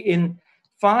technically in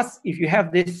FAST, if you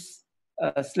have this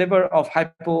sliver of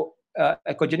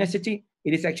hypoechogenicity,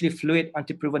 it is actually fluid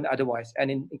until proven otherwise. And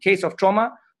in case of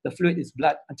trauma, the fluid is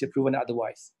blood until proven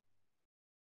otherwise.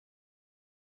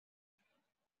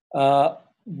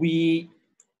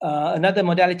 Another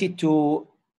modality to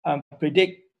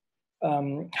predict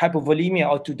hypovolemia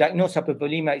or to diagnose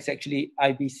hypovolemia is actually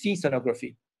IVC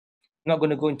sonography. I'm not going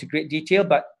to go into great detail,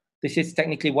 but this is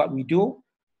technically what we do.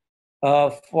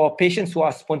 For patients who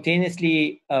are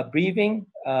spontaneously breathing,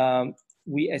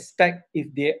 we expect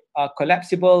if they are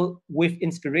collapsible with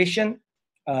inspiration,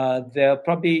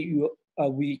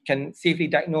 we can safely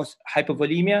diagnose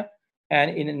hypovolemia.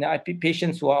 And in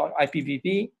patients who are on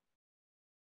IPVP,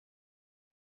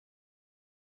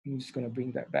 I'm just going to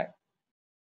bring that back.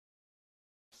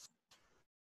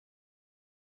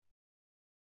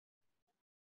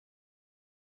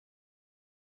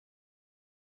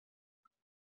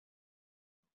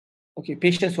 Okay,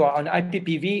 patients who are on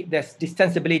IPPV, there's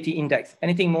distensibility index.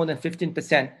 Anything more than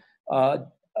 15%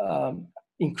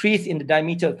 increase in the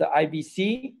diameter of the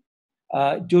IVC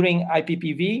during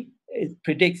IPPV, it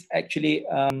predicts actually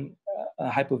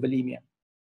hypovolemia.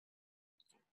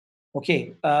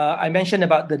 Okay, I mentioned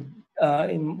about the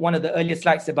in one of the earlier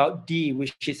slides about D,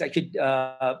 which is actually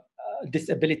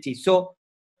disability. So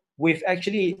with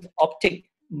actually optic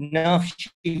nerve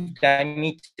sheath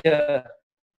diameter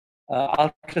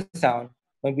ultrasound,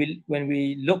 when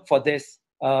we look for this,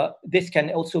 this can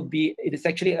also be, it is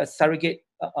actually a surrogate,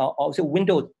 also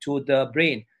window to the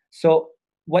brain. So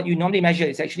what you normally measure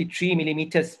is actually 3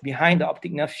 millimeters behind the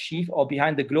optic nerve sheath or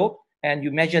behind the globe, and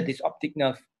you measure this optic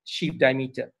nerve sheath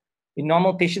diameter. In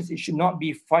normal patients, it should not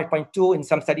be 5.2. In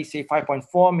some studies, say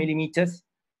 5.4 millimeters.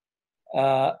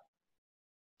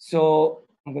 So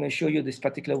I'm going to show you this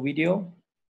particular video.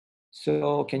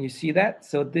 So can you see that?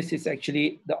 So this is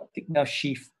actually the optic nerve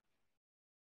sheath.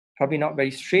 Probably not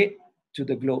very straight to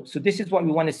the globe. So this is what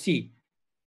we want to see.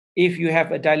 If you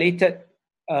have a dilated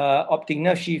optic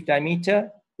nerve sheath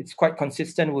diameter, it's quite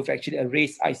consistent with actually a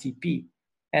raised ICP.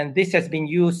 And this has been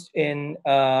used in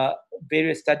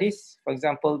various studies. For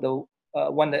example, the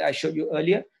one that I showed you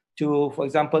earlier, to, for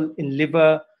example, in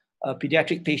liver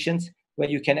pediatric patients, where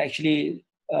you can actually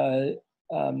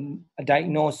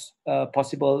diagnose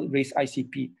possible raised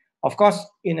ICP. Of course,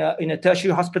 in a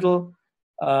tertiary hospital,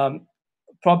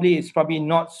 it's probably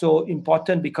not so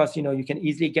important because you can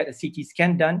easily get a CT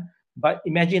scan done. But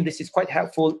imagine this is quite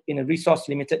helpful in a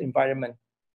resource-limited environment.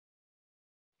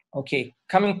 Okay,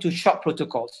 coming to shock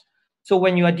protocols. So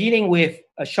when you are dealing with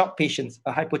shock patients,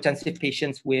 hypotensive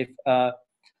patients with, I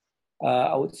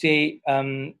would say,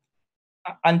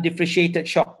 undifferentiated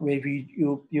shock, where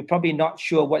you're probably not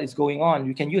sure what is going on,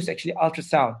 you can use actually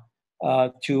ultrasound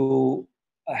to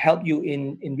help you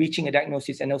in reaching a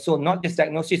diagnosis, and also not just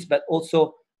diagnosis, but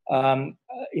also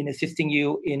in assisting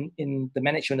you in the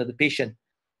management of the patient.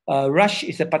 RUSH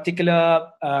is a particular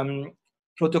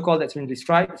protocol that's been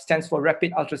described. It stands for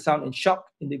Rapid Ultrasound in Shock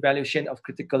in the Evaluation of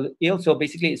Critical Ill. So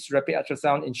basically, it's rapid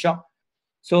ultrasound in shock.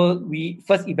 So we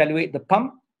first evaluate the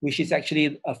pump, which is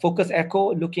actually a focus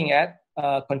echo looking at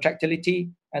contractility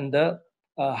and the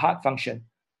heart function.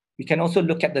 We can also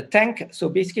look at the tank. So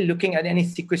basically looking at any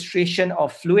sequestration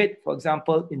of fluid, for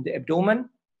example, in the abdomen,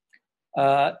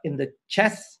 in the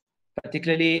chest,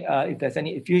 particularly if there's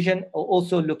any effusion, or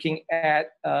also looking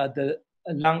at the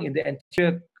lung in the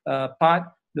anterior part,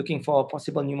 looking for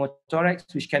possible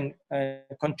pneumothorax, which can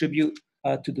contribute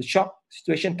to the shock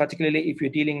situation, particularly if you're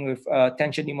dealing with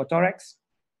tension pneumothorax.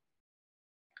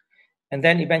 And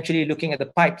then eventually looking at the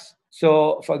pipes.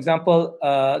 So, for example,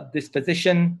 this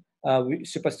position,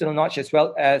 suprasternal notch, as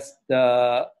well as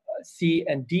the C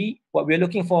and D, what we're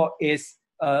looking for is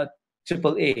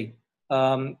AAA,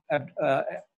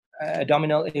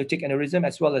 abdominal aortic aneurysm,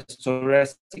 as well as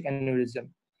thoracic aneurysm.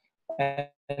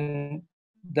 And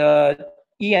the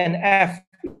E and F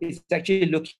is actually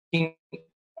looking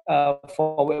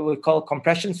for what we call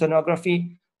compression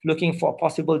sonography, looking for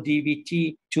possible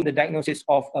DVT to the diagnosis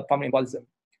of pulmonary embolism.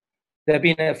 There have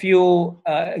been a few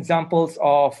examples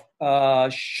of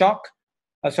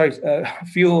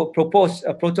few proposed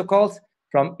protocols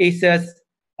from ACES,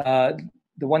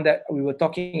 the one that we were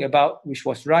talking about, which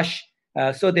was RUSH.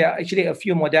 So there are actually a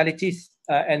few modalities,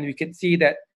 and we can see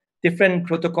that different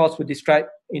protocols would describe,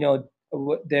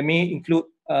 they may include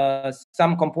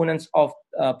some components of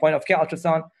point of care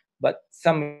ultrasound, but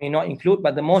some may not include.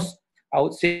 But the most, I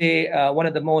would say, one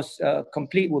of the most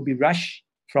complete would be RUSH,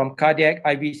 from cardiac,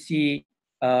 IVC,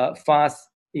 FAST,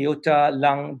 aorta,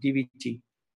 lung, DVT.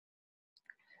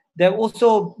 There have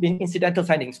also been incidental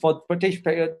findings for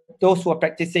those who are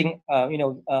practicing,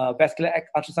 vascular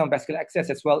ultrasound, vascular access,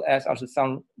 as well as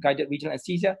ultrasound guided regional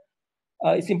anesthesia.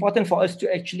 It's important for us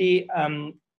to actually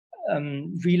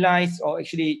realize or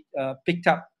actually picked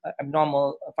up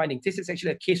abnormal findings. This is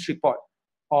actually a case report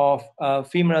of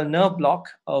femoral nerve block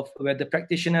where the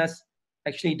practitioners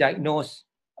actually diagnose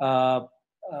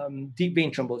deep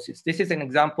vein thrombosis. This is an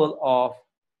example of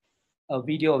a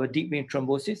video of a deep vein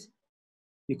thrombosis.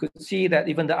 You could see that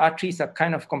even the arteries are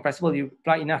kind of compressible. You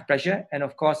apply enough pressure, and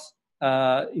of course,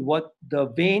 what the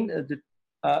vein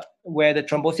where the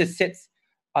thrombosis sits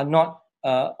are not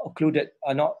occluded,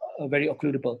 are not very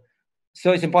occludable.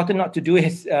 So it's important not to do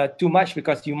it too much,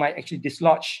 because you might actually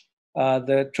dislodge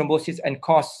the thrombosis and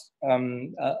cause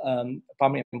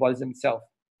pulmonary embolism itself.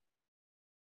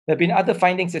 There have been other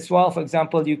findings as well. For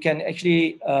example, you can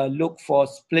actually look for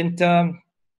splinter.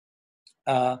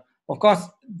 Of course,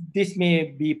 this may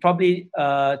be probably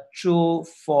true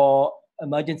for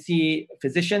emergency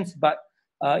physicians, but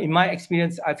in my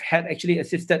experience, I've had actually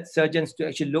assisted surgeons to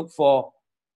actually look for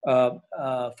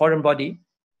foreign body,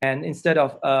 and instead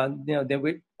of they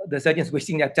would the surgeons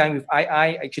wasting their time with II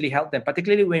actually help them,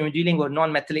 particularly when we're dealing with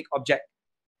non-metallic object.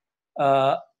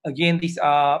 Again, these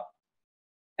are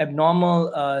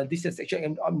abnormal, this is actually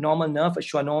an abnormal nerve, a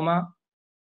schwannoma,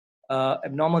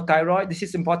 abnormal thyroid. This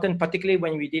is important, particularly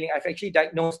when we're dealing, I've actually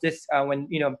diagnosed this when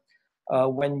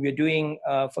we're doing,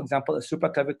 for example, a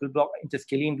supraclavicular block,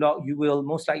 interscalene block, you will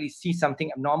most likely see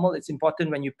something abnormal. It's important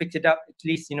when you pick it up, at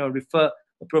least, refer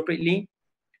appropriately.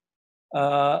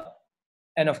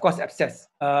 And of course, abscess.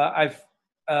 I've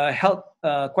helped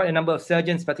quite a number of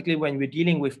surgeons, particularly when we're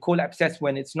dealing with cold abscess,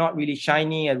 when it's not really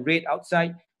shiny and red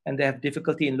outside, and they have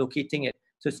difficulty in locating it.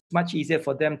 So it's much easier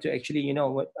for them to actually,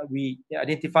 we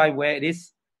identify where it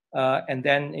is, and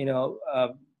then,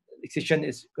 the incision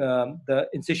is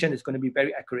going to be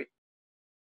very accurate.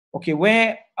 Okay,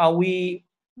 where are we?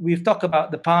 We've talked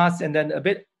about the past, and then a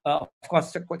bit, of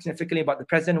course, quite significantly about the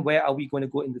present. Where are we going to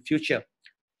go in the future?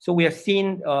 So we have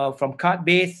seen from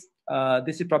card-based,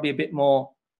 this is probably a bit more,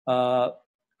 I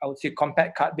would say,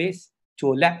 compact card-based,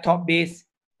 to laptop-based,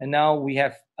 and now we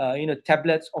have,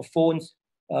 tablets or phones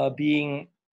being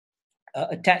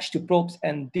attached to probes,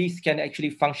 and these can actually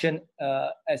function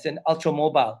as an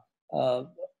ultra-mobile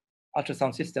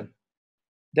ultrasound system.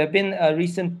 There have been a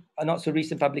recent, not so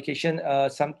recent publication,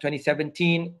 some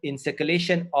 2017, in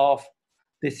circulation of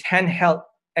this handheld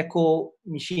echo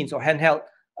machines or handheld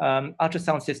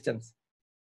ultrasound systems.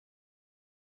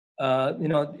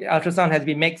 Ultrasound has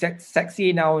been made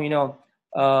sexy now.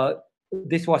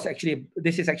 This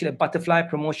is actually a butterfly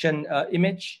promotion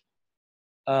image.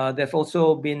 There've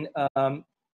also been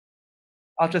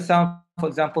ultrasound, for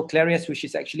example, Clarius, which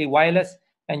is actually wireless,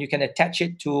 and you can attach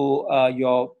it to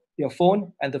your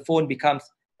phone, and the phone becomes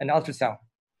an ultrasound.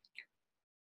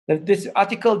 This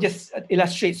article just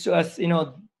illustrates to us,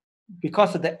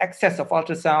 because of the access of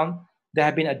ultrasound, there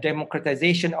have been a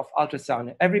democratization of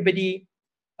ultrasound. Everybody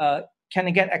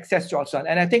can get access to ultrasound,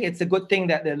 and I think it's a good thing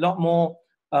that there are a lot more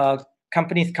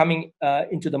companies coming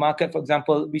into the market. For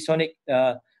example, Wisonic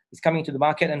is coming to the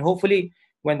market, and hopefully,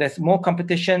 when there's more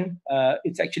competition,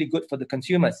 it's actually good for the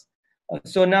consumers.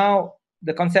 So now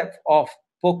the concept of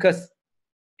focus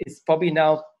is probably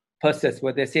now purses,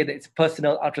 where they say that it's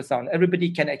personal ultrasound. Everybody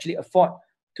can actually afford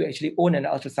to actually own an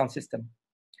ultrasound system.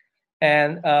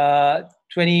 And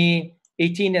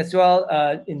 2018 as well,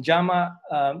 in JAMA,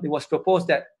 it was proposed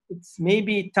that it's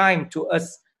maybe time for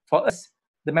us,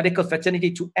 the medical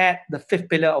fraternity, to add the fifth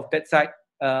pillar of bedside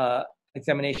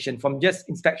examination, from just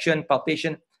inspection,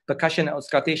 palpation, percussion, and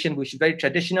auscultation, which is very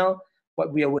traditional,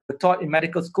 what we were taught in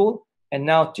medical school, and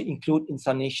now to include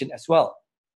insonation as well.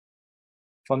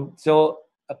 So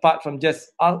apart from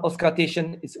just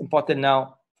auscultation, it's important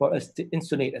now for us to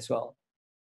insonate as well.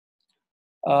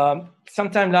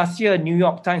 Sometime last year, New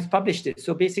York Times published it.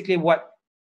 So basically what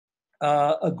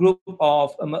a group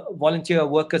of volunteer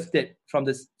workers did from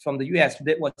the US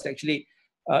did was actually,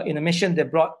 in a mission, they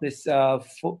brought this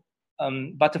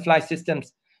butterfly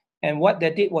systems. And what they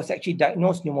did was actually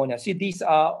diagnose pneumonia. See, these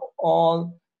are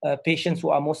all patients who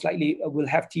are most likely will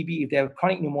have TB if they have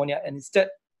chronic pneumonia. And instead,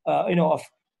 of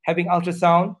having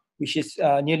ultrasound, which is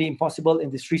nearly impossible in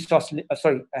this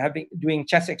doing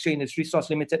chest X-ray in this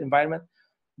resource-limited environment,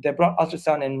 they brought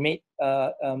ultrasound and made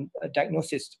a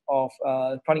diagnosis of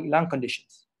chronic lung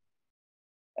conditions.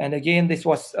 And again, this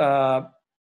was the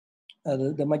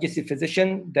emergency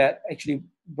physician that actually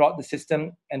brought the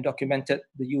system and documented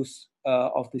the use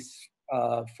of this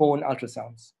phone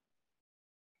ultrasounds.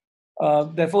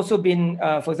 There've also been,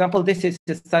 for example, this is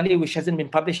a study which hasn't been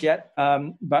published yet,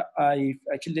 but I've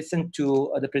actually listened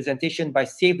to the presentation by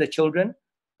Save the Children,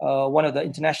 one of the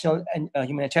international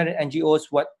humanitarian NGOs.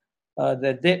 What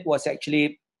they did was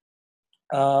actually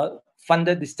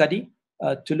funded the study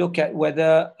to look at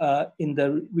whether in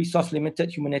the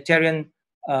resource-limited humanitarian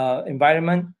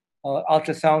environment,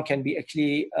 ultrasound can be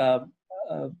actually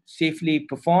safely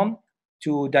performed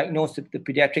to diagnose the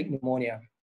pediatric pneumonia.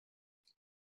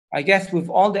 I guess with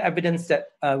all the evidence that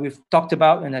we've talked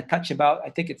about and I touched about, I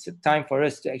think it's time for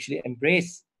us to actually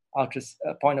embrace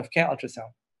point-of-care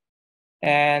ultrasound.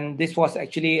 And this was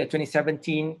actually a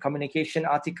 2017 Communication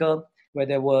article where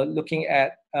they were looking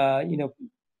at,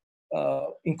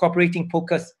 incorporating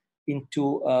focus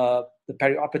into the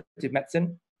perioperative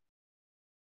medicine.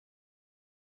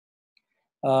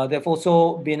 There've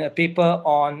also been a paper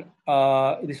on,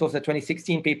 this was a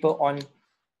 2016 paper on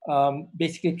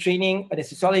basically training,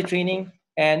 anesthesiology training,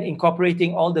 and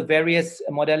incorporating all the various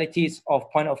modalities of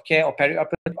point-of-care or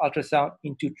perioperative ultrasound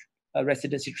into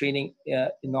residency training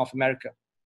in North America.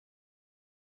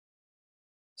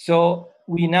 So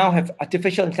we now have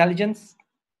artificial intelligence.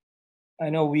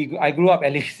 I know I grew up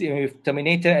at least with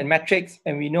Terminator and Matrix,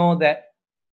 and we know that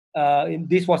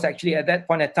this was actually at that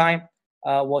point in time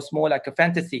was more like a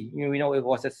fantasy. You know, it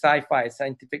was a sci-fi,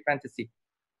 scientific fantasy.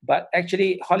 But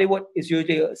actually, Hollywood is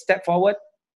usually a step forward.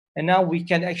 And now we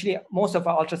can actually, most of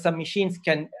our ultrasound machines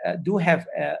can do have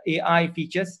AI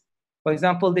features. For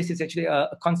example, this is actually a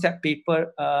concept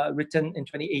paper written in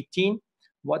 2018.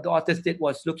 What the authors did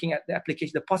was looking at the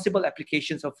application, the possible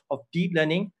applications of deep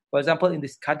learning. For example, in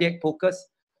this cardiac focus,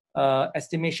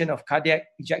 estimation of cardiac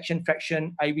ejection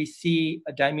fraction, IVC,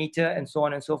 diameter, and so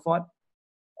on and so forth.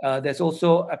 There's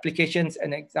also applications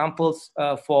and examples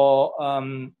of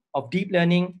deep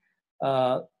learning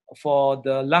for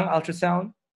the lung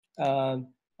ultrasound. I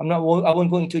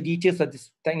won't go into details, but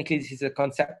technically this is a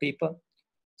concept paper.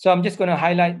 So I'm just going to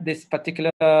highlight this particular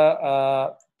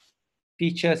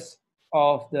features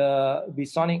of the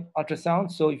Wisonic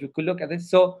ultrasound. So if you could look at this,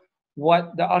 so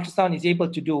what the ultrasound is able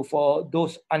to do for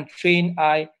those untrained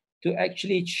eye to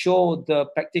actually show the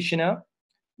practitioner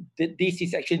that this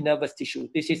is actually nervous tissue.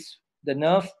 This is the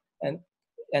nerve, and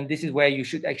this is where you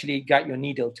should actually guide your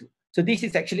needle to. So this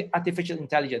is actually artificial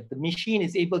intelligence. The machine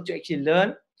is able to actually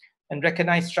learn and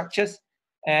recognize structures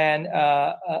and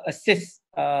assist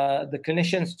the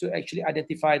clinicians to actually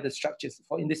identify the structures.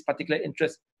 For in this particular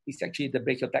interest is actually the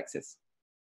brachial plexus.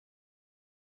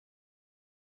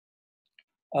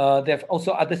 There are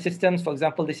also other systems. For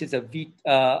example, this is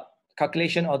a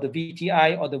calculation of the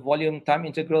VTI or the volume time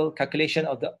integral, calculation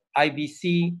of the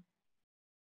IVC,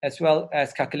 as well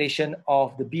as calculation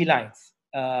of the B lines.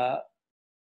 There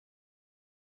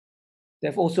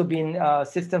have also been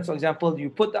systems, for example, you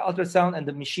put the ultrasound and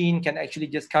the machine can actually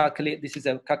just calculate. This is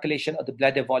a calculation of the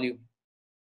bladder volume.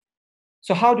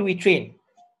 So how do we train?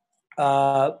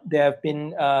 There have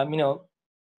been,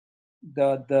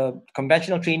 the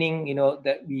conventional training,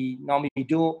 that we normally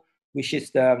do, which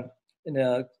is the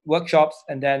workshops,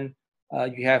 and then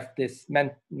you have this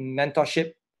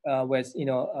mentorship, where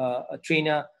a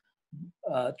trainer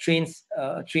trains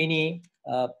a trainee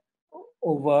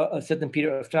over a certain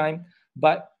period of time.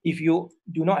 But if you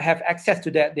do not have access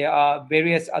to that, there are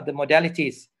various other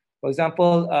modalities. For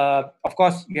example, of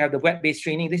course, you have the web-based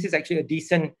training. This is actually a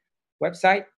decent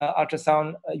website,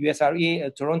 Ultrasound USRA,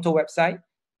 a Toronto website.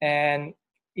 And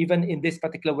even in this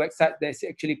particular website, there's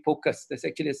actually POCUS. There's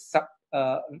actually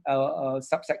a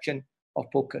subsection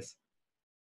of POCUS.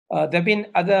 There have been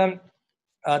other,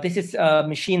 this is a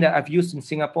machine that I've used in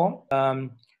Singapore,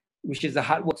 which is a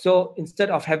hardware. So instead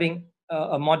of having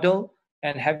a model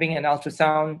and having an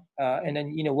ultrasound and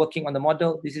then working on the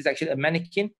model, this is actually a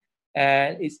mannequin,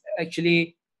 and it's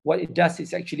actually what it does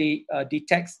is actually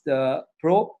detects the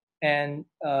probe and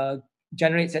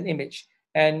generates an image,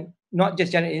 and not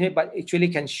just generate an image, but actually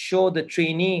can show the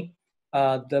trainee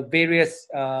the various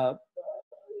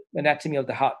anatomy of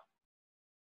the heart.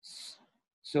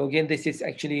 So again, this is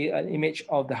actually an image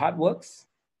of the heart works.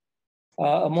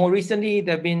 More recently,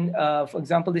 there have been, for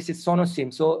example, this is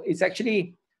SonoSim. So it's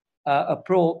actually a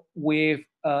probe with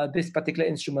this particular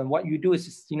instrument. What you do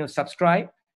is, subscribe,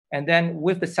 and then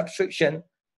with the subscription,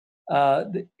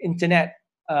 the internet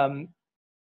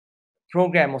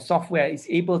program or software is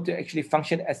able to actually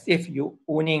function as if you're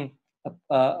owning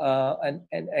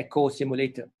an echo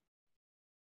simulator.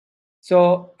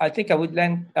 So I think I would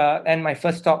end my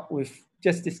first talk with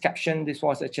just this caption. This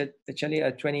was actually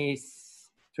a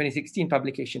 2016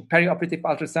 publication, Perioperative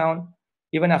Ultrasound.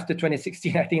 Even after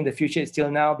 2016, I think the future is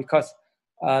still now, because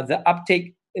the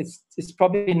uptake is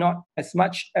probably not as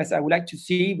much as I would like to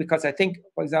see, because I think,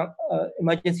 for example,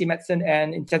 emergency medicine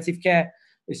and intensive care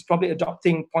is probably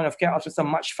adopting point of care ultrasound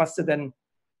much faster than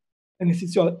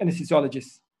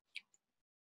anesthesiologists.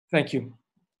 Thank you.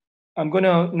 I'm going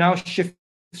to now shift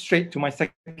straight to my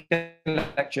second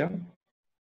lecture.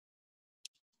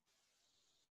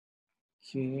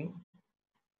 Okay.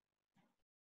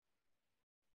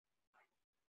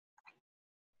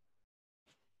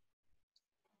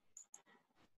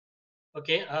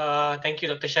 Okay, thank you,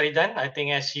 Dr. Shahridan. I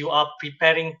think as you are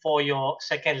preparing for your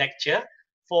second lecture,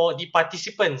 for the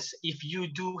participants, if you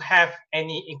do have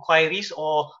any inquiries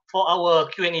or for our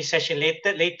Q&A session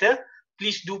later,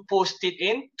 please do post it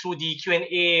in through the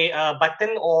Q&A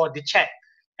button or the chat,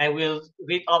 and we'll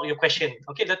read out your question.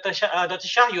 Okay, Dr.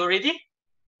 Shah, you ready?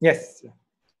 Yes.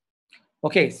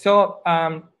 Okay, so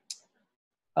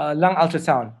lung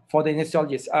ultrasound for the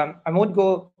anesthesiologist. I won't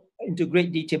go into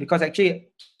great detail, because actually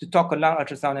to talk on lung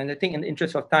ultrasound, and I think in the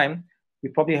interest of time, we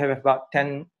probably have about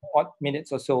 10 odd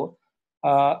minutes or so.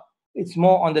 It's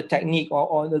more on the technique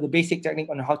or the basic technique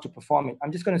on how to perform it.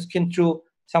 I'm just going to skim through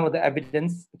some of the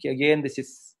evidence. Okay, again, this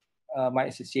is my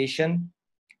association.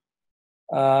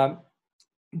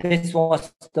 This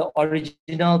was the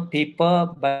original paper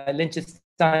by Liechtenstein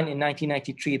Einstein in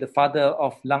 1993, the father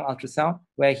of lung ultrasound,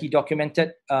 where he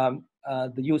documented the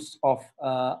use of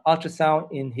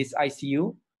ultrasound in his ICU,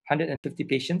 150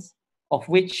 patients, of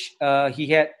which he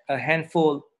had a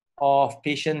handful of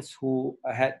patients who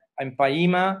had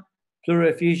empyema, pleural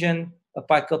effusion,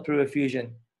 apical pleural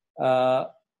effusion,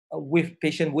 with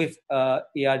patient with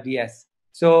ARDS.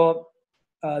 So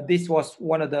this was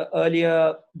one of the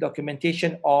earlier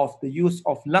documentation of the use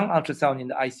of lung ultrasound in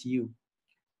the ICU.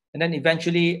 And then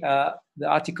eventually, the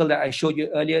article that I showed you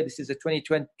earlier, this is a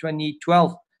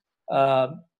 2012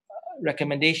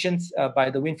 recommendations by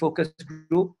the WinFocus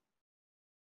group.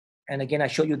 And again, I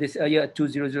showed you this earlier,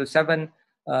 2007,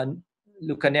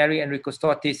 Lucaneri and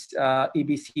Ricostotis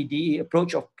EBCDE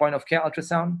approach of point-of-care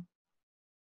ultrasound.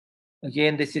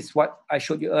 Again, this is what I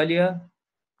showed you earlier.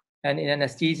 And in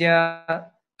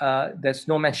anesthesia, there's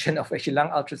no mention of actually lung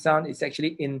ultrasound. It's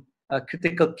actually in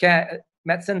critical care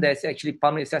medicine, there's actually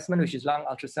pulmonary assessment, which is lung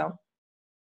ultrasound.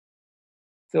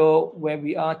 So where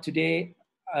we are today,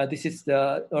 this is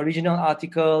the original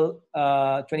article,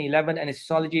 2011,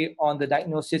 Anaesthesiology on the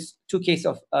diagnosis, 2 cases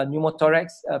of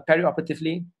pneumothorax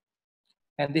perioperatively.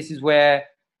 And this is where,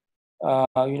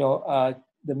 the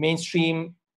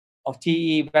mainstream of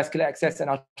TE, vascular access,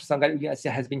 and ultrasound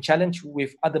guided has been challenged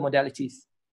with other modalities.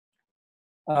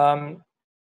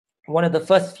 One of the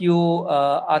first few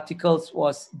articles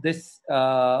was this,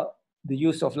 the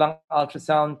use of lung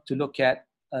ultrasound to look at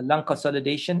lung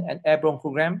consolidation and air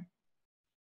bronchogram.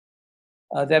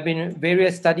 There have been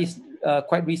various studies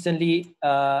quite recently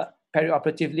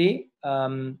perioperatively.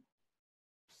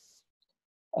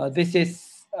 This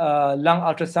is lung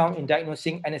ultrasound in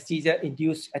diagnosing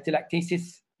anesthesia-induced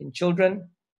atelectasis in children.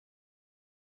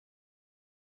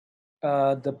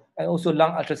 And also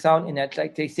lung ultrasound in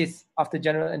atelectasis after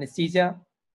general anesthesia.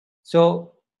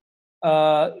 So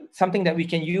something that we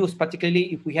can use,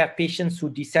 particularly if we have patients who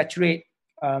desaturate,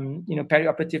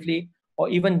 perioperatively, or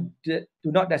even do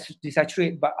not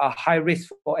desaturate but are high risk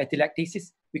for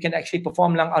atelectasis, we can actually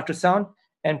perform lung ultrasound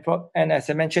and as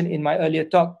I mentioned in my earlier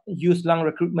talk, use lung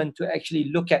recruitment to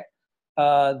actually look at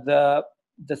the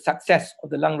success of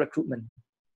the lung recruitment.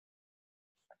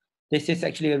 This is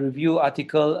actually a review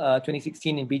article,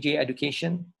 2016 in BJ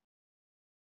Education.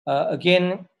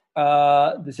 Again,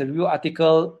 this is a review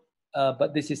article,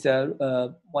 but this is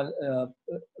a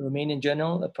Romanian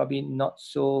journal, probably not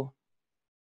so.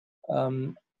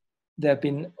 There have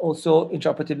been also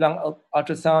intraoperative lung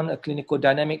ultrasound, a clinical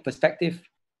dynamic perspective.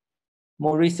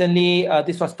 More recently,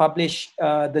 this was published,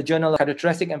 the Journal of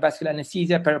Cardiothoracic and Vascular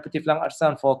Anesthesia, Perioperative Lung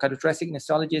Ultrasound for Cardiothoracic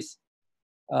Anaesthesiologists,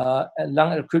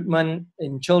 lung recruitment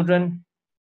in children.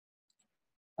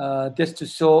 Just to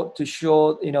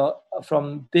show,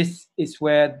 from this is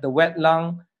where the wet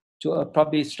lung to a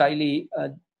probably slightly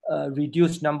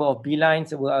reduced number of B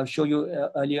lines. I'll show you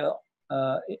earlier,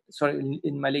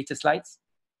 in my later slides.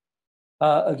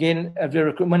 Again, every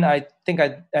recruitment, I think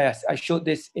I showed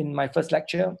this in my first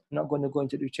lecture. I'm not going to go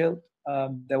into detail.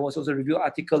 There was also a review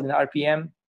article in RPM.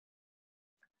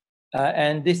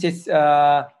 And this is,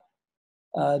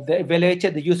 they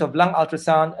evaluated the use of lung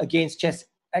ultrasound against chest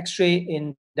X-ray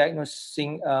in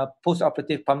diagnosing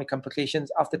post-operative pulmonary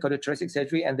complications after cardiothoracic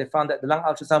surgery. And they found that the lung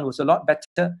ultrasound was a lot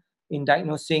better in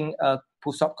diagnosing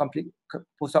post-op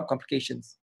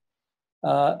complications.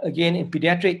 Again, in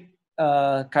pediatric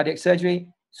cardiac surgery.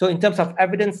 So in terms of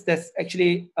evidence, there's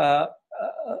actually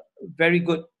very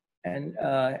good and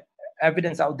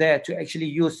evidence out there to actually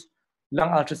use lung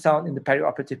ultrasound in the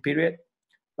perioperative period.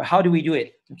 But how do we do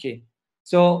it? Okay,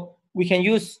 so we can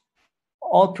use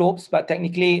all probes, but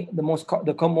technically the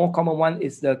more common one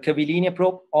is the curvilinear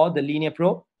probe or the linear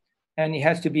probe, and it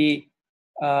has to be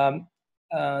the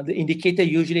indicator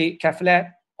usually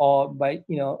CAFLAB or by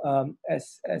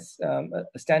as a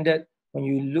standard. When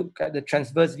you look at the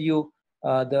transverse view,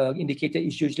 the indicator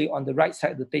is usually on the right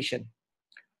side of the patient.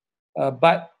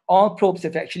 But all probes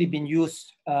have actually been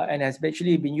used and has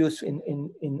actually been used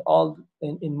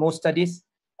in most studies.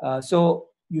 So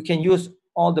you can use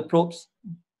all the probes,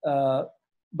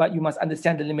 but you must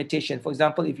understand the limitation. For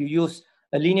example, if you use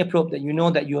a linear probe that you know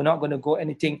that you're not going to go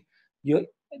anything, the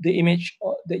image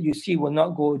that you see will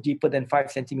not go deeper than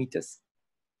 5 centimeters.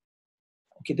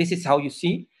 Okay, this is how you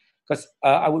see. Because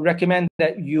I would recommend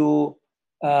that you,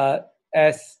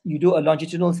 as you do a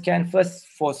longitudinal scan first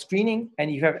for screening, and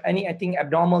if you have anything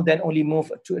abnormal, then only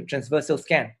move to a transversal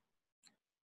scan.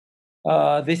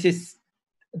 This is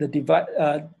the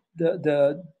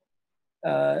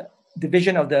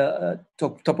division of the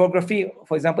topography.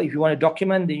 For example, if you want to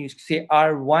document, then you say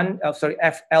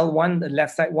FL1, the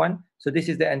left side one. So this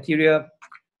is the anterior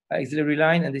axillary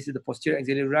line, and this is the posterior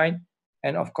axillary line.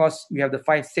 And of course, you have the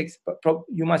 5-6, but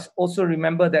you must also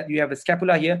remember that you have a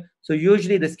scapula here. So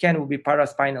usually the scan will be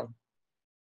paraspinal.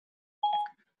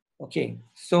 Okay,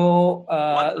 so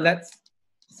let's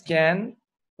scan.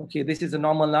 Okay, this is a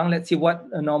normal lung. Let's see what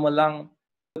a normal lung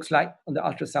looks like on the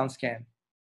ultrasound scan.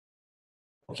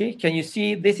 Okay, can you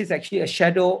see this is actually a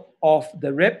shadow of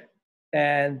the rib,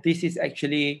 and this is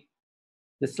actually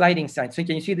the sliding sign. So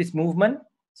can you see this movement?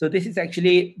 So this is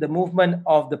actually the movement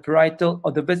of the parietal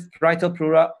or the parietal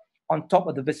pleura on top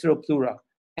of the visceral pleura.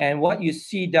 And what you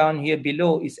see down here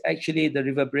below is actually the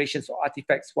reverberations or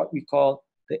artifacts, what we call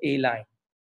the A line.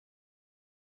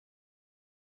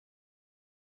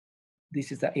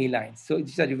 This is the A line. So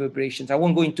these are reverberations. I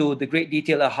won't go into the great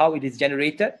detail of how it is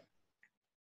generated.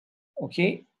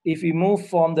 Okay, if we move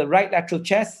from the right lateral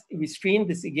chest, if we screen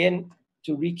this again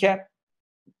to recap,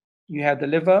 you have the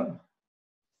liver,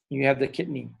 you have the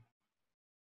kidney.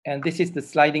 And this is the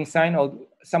sliding sign, or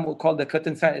some will call the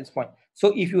curtain sign at this point.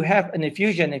 So if you have an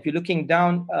effusion, if you're looking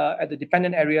down at the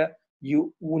dependent area,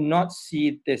 you will not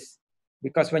see this.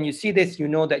 Because when you see this, you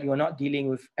know that you are not dealing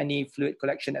with any fluid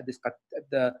collection at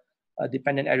the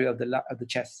dependent area of the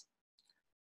chest.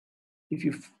 If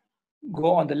you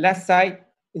go on the left side,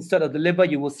 instead of the liver,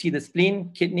 you will see the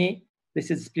spleen, kidney.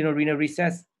 This is splenorenal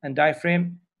recess and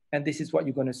diaphragm, and this is what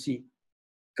you're going to see.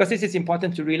 Because this is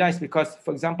important to realize, because,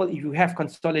 for example, if you have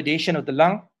consolidation of the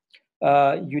lung,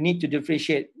 you need to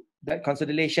differentiate that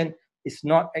consolidation is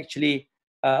not actually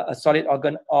a solid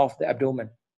organ of the abdomen.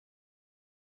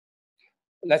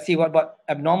 Let's see what about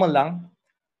abnormal lung.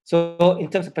 So in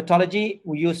terms of pathology,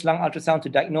 we use lung ultrasound to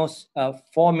diagnose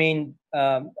 4 main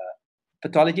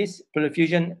pathologies: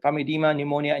 perfusion, pulmonary edema,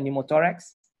 pneumonia, and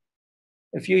pneumothorax.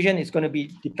 Effusion is going to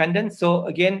be dependent. So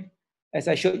again, as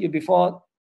I showed you before,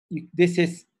 this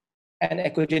is an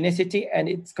echogenicity and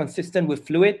it's consistent with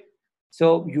fluid.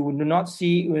 So you will not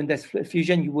see, when there's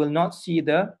effusion, you will not see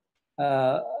the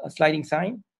sliding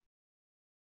sign.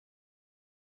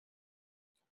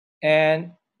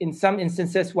 And in some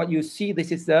instances, what you see,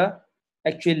 this is the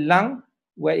actual lung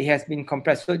where it has been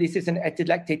compressed. So this is an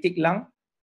atelectatic lung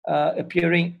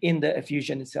appearing in the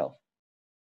effusion itself.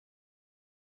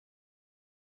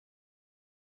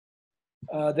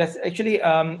 There's actually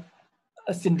a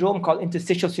syndrome called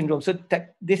interstitial syndrome. So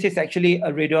this is actually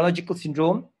a radiological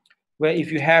syndrome where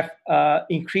if you have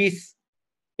increased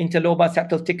interlobar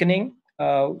septal thickening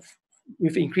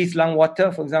with increased lung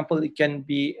water, for example, it can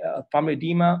be pulmonary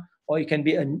edema, or it can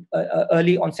be an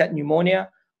early onset pneumonia,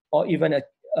 or even a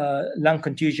lung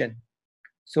contusion.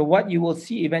 So what you will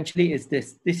see eventually is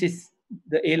this. This is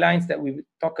the A lines that we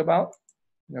talk about.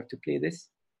 You have to play this.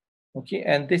 Okay,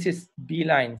 and this is B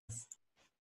lines.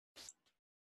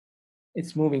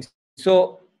 It's moving.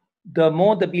 So the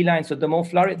more the B lines, so the more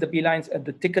florid the B lines and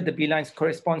the thicker the B lines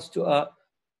corresponds to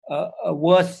a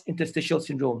worse interstitial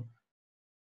syndrome.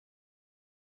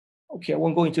 Okay, I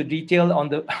won't go into detail on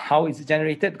how it's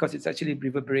generated because it's actually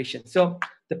reverberation. So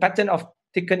the pattern of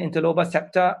thickened interlobar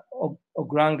septa or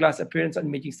ground glass appearance on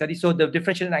imaging study. So the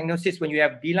differential diagnosis when you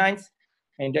have B lines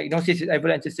and diagnosis is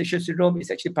alveolar interstitial syndrome is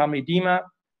actually pulmonary edema,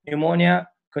 pneumonia,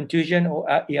 contusion, or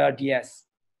ARDS.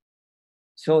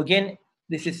 So again,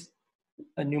 this is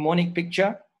a mnemonic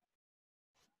picture.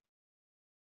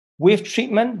 With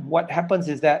treatment, what happens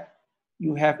is that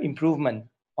you have improvement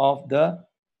of the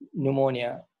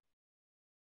pneumonia.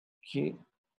 Okay,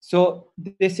 so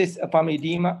this is a pulmonary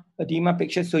edema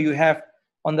picture. So you have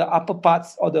on the upper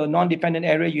parts or the non-dependent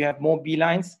area, you have more B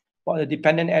lines. For the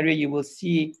dependent area, you will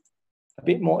see a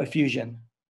bit more effusion.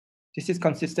 This is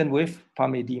consistent with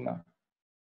pulmonary edema.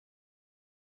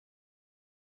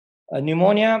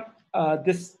 Pneumonia,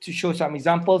 this to show some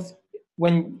examples.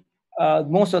 When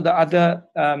most of the other,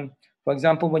 for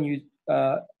example, when you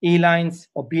A lines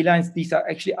or B lines, these are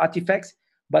actually artifacts,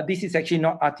 but this is actually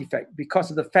not artifact because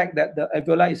of the fact that the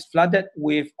alveoli is flooded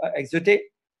with exudate.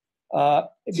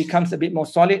 It becomes a bit more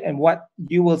solid, and what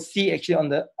you will see actually on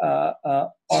the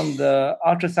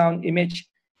ultrasound image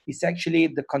is actually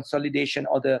the consolidation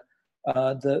or the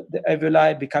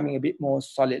alveoli becoming a bit more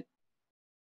solid.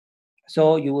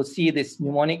 So you will see this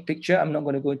mnemonic picture. I'm not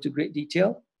going to go into great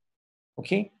detail.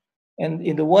 Okay, and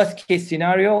in the worst case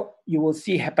scenario, you will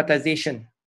see hepatization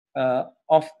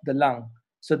of the lung.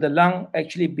 So the lung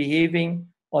actually behaving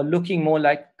or looking more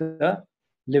like the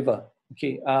liver.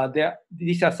 Okay,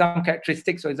 these are some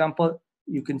characteristics. For example,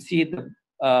 you can see the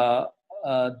air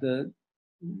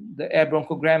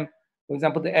bronchogram. For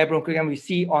example, the air bronchogram we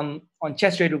see on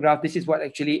chest radiograph. This is what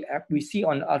actually we see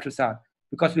on ultrasound.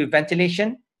 Because with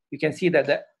ventilation, you can see that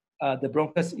the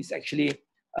bronchus is actually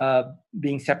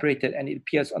being separated, and it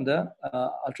appears on the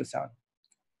ultrasound.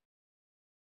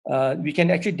 We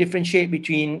can actually differentiate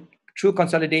between true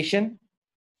consolidation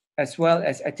as well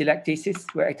as atelectasis,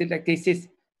 where atelectasis,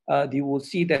 you will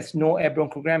see there's no air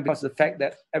bronchogram because of the fact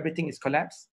that everything is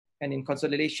collapsed. And in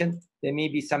consolidation, there may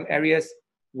be some areas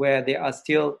where there are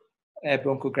still air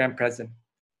bronchogram present.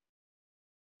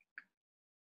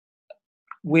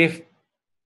 With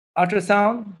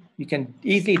ultrasound, you can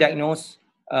easily diagnose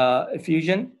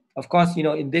effusion. Of course,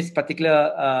 in this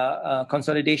particular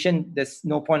consolidation, there's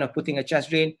no point of putting a chest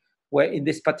drain, where in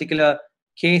this particular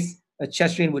case, a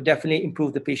chest drain would definitely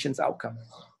improve the patient's outcome.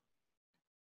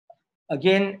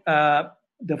 Again,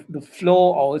 the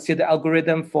flow, or let's say the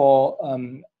algorithm for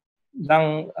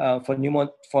lung, for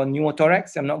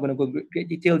pneumothorax, I'm not going to go into great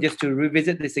detail, just to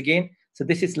revisit this again. So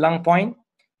this is lung point.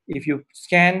 If you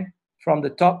scan from the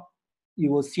top, you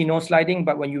will see no sliding,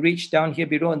 but when you reach down here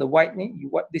below in the whitening,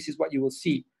 this is what you will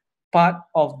see. Part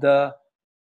of the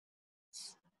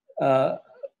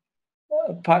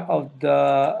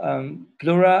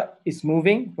pleura is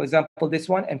moving, for example, this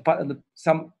one, and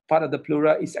some part of the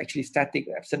pleura is actually static,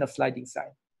 absent of sliding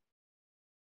sign.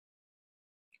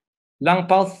 Lung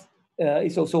pulse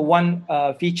is also one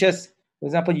features. For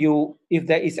example, if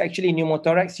there is actually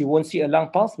pneumothorax, you won't see a lung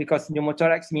pulse, because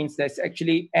pneumothorax means there's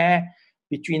actually air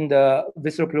between the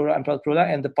visceral pleura and pleura,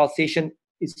 and the pulsation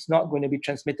is not going to be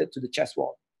transmitted to the chest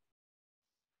wall.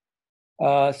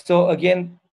 So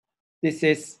again, this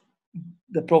is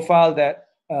the profile that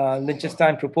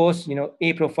Lichtenstein proposed.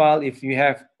 A profile if you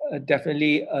have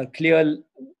definitely a clear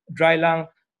dry lung,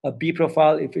 a B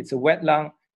profile if it's a wet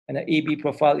lung, and an AB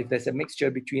profile if there's a mixture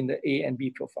between the A and B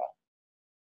profile.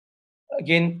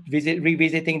 Again,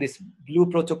 revisiting this blue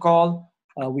protocol,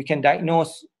 we can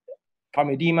diagnose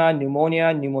pulmonary edema,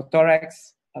 pneumonia,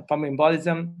 pneumothorax, pulmonary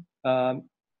embolism,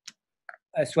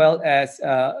 as well as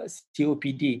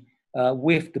COPD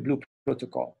with the blue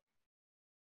protocol.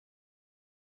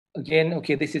 Again,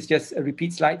 okay, this is just a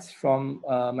repeat slides from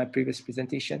my previous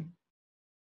presentation.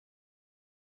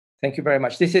 Thank you very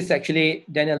much. This is actually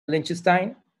Daniel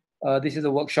Lichtenstein. This is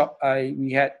a workshop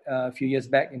we had a few years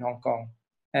back in Hong Kong.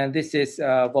 And this is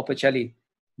Volpicelli,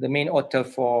 the main author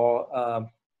for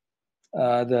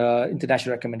the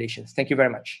international recommendations. Thank you very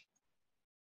much.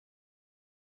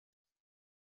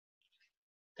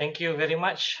 Thank you very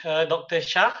much, Dr.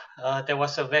 Shah. That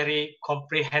was a very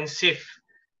comprehensive,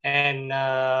 and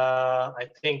I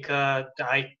think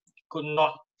I could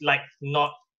not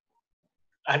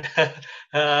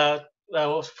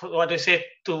what do you say,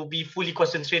 to be fully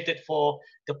concentrated for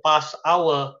the past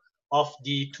hour of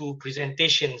the two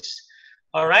presentations.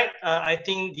 All right, I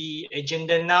think the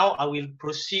agenda now, I will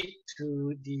proceed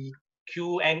to the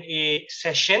Q&A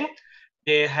session.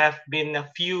 There have been a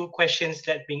few questions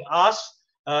that been asked.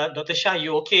 Dr. Shah,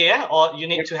 you okay? Yeah? Or you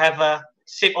need to have a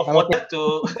sip of water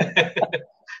to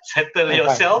settle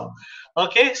yourself?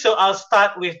 Okay, so I'll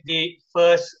start with the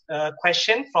first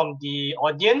question from the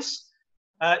audience.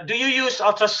 Do you use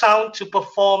ultrasound to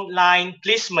perform line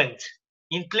placement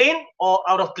in plane or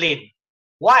out of plane?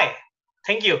 Why?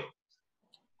 Thank you.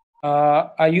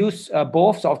 I use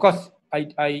both. So of course,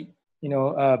 I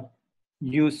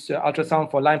use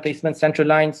ultrasound for line placement, central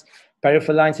lines,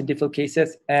 peripheral lines in different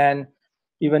cases, and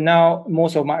even now,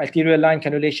 most of my arterial line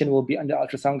cannulation will be under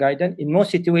ultrasound guidance. In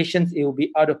most situations, it will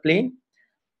be out of plane,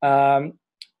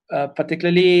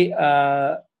 particularly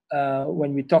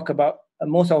when we talk about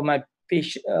most of my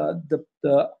patient,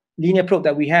 the linear probe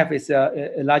that we have is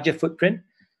a larger footprint.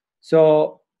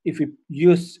 So if we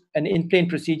use an in-plane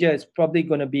procedure, it's probably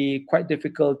going to be quite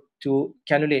difficult to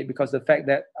cannulate because of the fact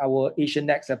that our Asian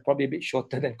necks are probably a bit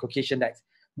shorter than Caucasian necks.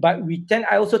 But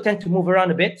I also tend to move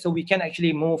around a bit, so we can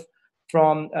actually move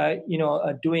from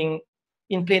doing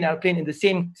in-plane, out-plane in the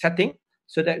same setting,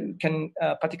 so that we can,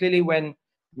 particularly when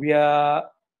we are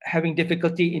having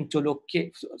difficulty in to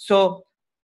locate. So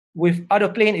with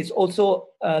out-of-plane, it's also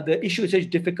the issue is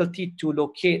difficulty to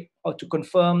locate or to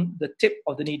confirm the tip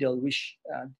of the needle, which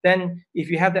then if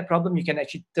you have that problem, you can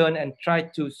actually turn and try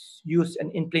to use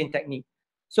an in-plane technique.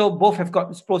 So both have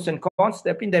got pros and cons.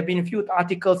 There have been a few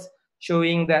articles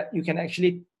showing that you can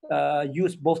actually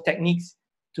use both techniques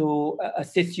to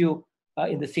assist you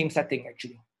in the same setting,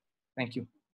 actually. Thank you.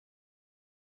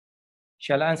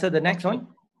 Shall I answer the next one?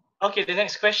 Okay, the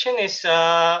next question is,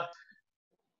 I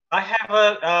have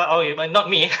not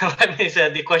me, it's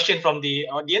the question from the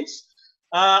audience.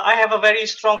 I have a very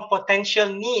strong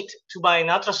potential need to buy an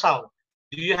ultrasound.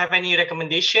 Do you have any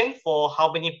recommendation for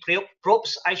how many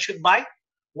probes I should buy?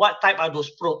 What type are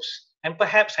those probes? And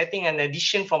perhaps I think an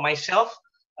addition for myself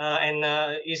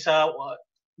is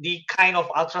the kind of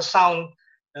ultrasound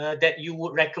that you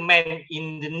would recommend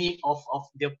in the need of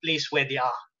the place where they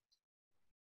are.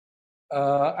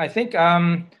 I think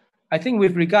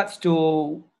with regards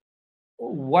to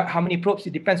how many probes,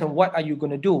 it depends on what are you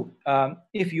going to do.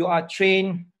 If you are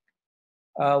trained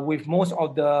with most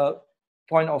of the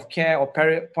point of care or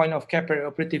point of care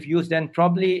perioperative use, then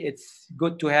probably it's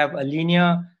good to have a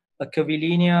linear, a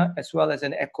curvilinear, as well as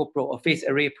an echo probe, a phase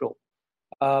array probe.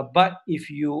 But if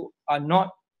you are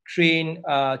not trained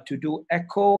to do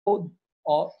echo,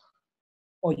 or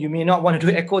you may not want to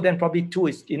do echo, then probably 2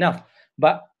 is enough.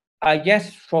 But I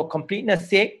guess for completeness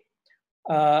sake,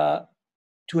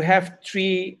 to have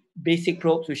 3 basic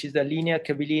probes, which is the linear,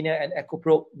 curvilinear, and echo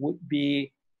probe, would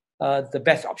be the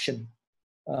best option.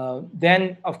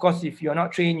 Then, of course, if you're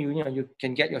not trained, you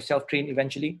can get yourself trained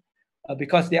eventually,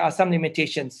 because there are some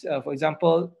limitations. For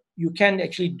example, you can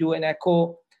actually do an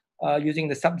echo using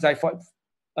the subxiphoid,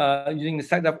 in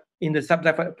the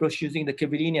subxiphoid approach using the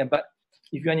curvilinear. But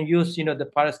if you want to use,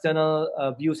 the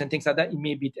parasternal views and things like that, it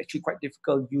may be actually quite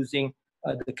difficult using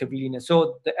the curvilinear.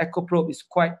 So the echo probe is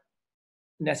quite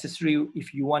necessary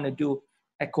if you want to do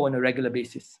echo on a regular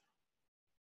basis.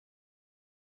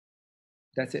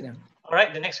 That's it now. All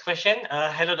right, the next question.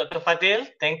 Hello, Dr. Fadhil.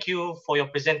 Thank you for your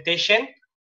presentation.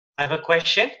 I have a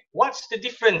question. What's the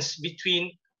difference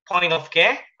between point of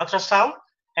care ultrasound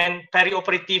and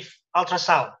perioperative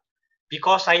ultrasound?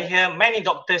 Because I hear many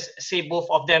doctors say both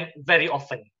of them very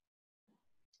often.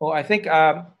 Oh, I think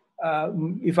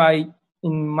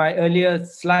in my earlier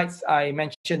slides, I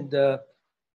mentioned the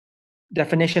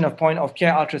definition of point of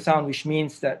care ultrasound, which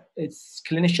means that it's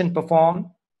clinician performed,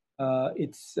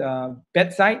 it's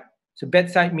bedside. So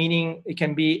bedside meaning it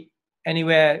can be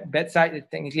anywhere bedside,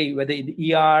 technically, whether in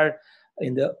the ER,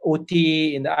 in the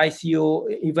OT, in the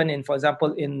ICU, even in, for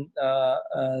example, in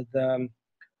the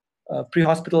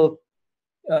pre-hospital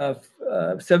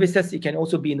services. It can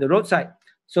also be in the roadside.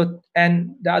 So,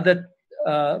 and the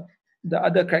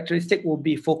other characteristic will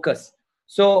be focus.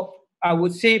 So I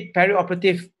would say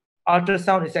perioperative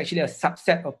ultrasound is actually a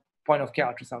subset of point of care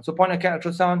ultrasound. So point of care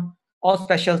ultrasound, all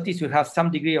specialties will have some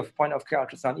degree of point of care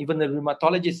ultrasound. Even the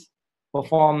rheumatologists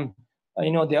perform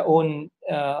their own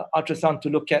ultrasound to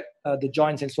look at the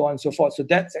joints and so on and so forth. So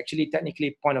that's actually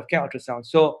technically point of care ultrasound.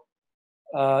 So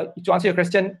to answer your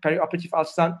question, perioperative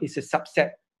ultrasound is a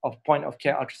subset of point of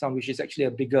care ultrasound, which is actually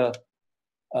a bigger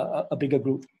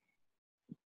group.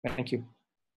 Thank you.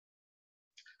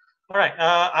 All right,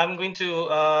 I'm going to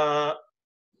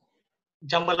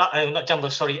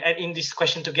add in this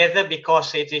question together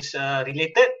because it is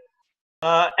related.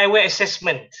 Airway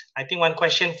assessment. I think one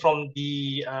question from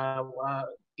the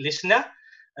listener.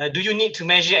 Do you need to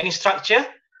measure any structure?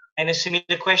 And a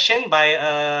similar question by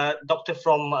a doctor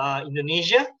from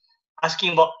Indonesia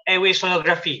asking about airway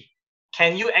sonography.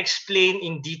 Can you explain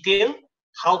in detail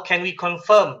how can we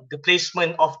confirm the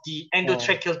placement of the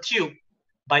endotracheal tube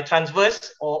by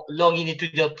transverse or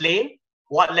longitudinal plane?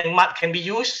 What landmark can be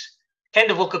used? Can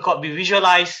the vocal cord be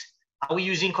visualized? Are we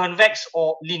using convex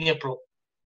or linear probe?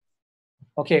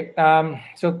 Okay,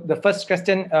 so the first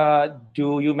question,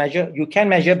 do you measure? You can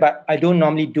measure, but I don't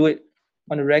normally do it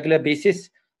on a regular basis.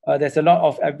 There's a lot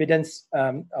of evidence.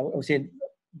 I would say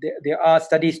there are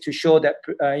studies to show that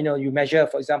you measure,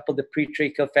 for example, the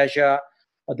pretracheal fascia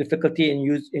or difficulty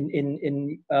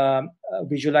in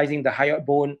visualizing the hyoid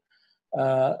bone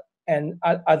and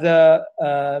other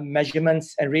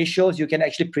measurements and ratios. You can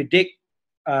actually predict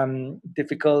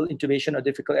difficult intubation or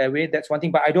difficult airway. That's one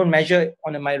thing, but I don't measure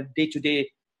on my day-to-day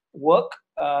work.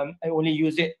 I only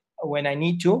use it when I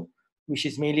need to, which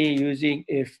is mainly using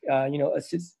if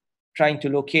assist trying to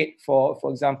locate for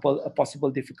example a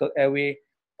possible difficult airway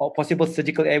or possible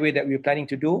surgical airway that we're planning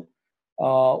to do,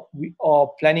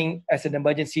 or planning as an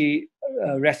emergency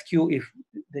rescue if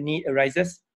the need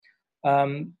arises.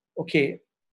 Okay.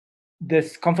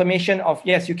 This confirmation of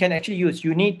yes, you can actually use.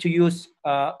 You need to use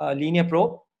a linear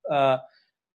probe.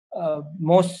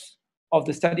 Most of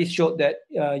the studies showed that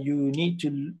you need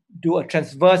to do a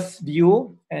transverse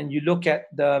view, and you look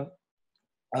at the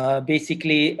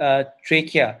basically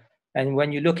trachea. And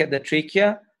when you look at the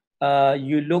trachea,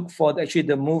 you look for actually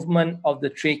the movement of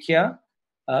the trachea.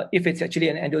 If it's actually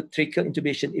an endotracheal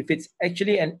intubation, if it's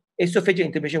actually an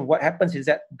esophageal intubation, what happens is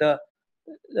that the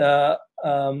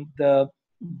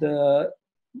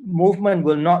movement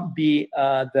will not be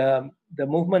the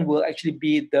movement will actually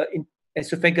be the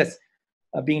esophagus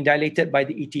being dilated by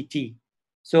the ETT.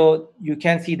 So you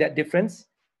can see that difference.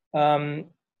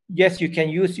 Yes, you can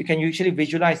usually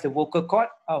visualize the vocal cord.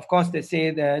 Of course, they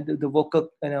say the vocal,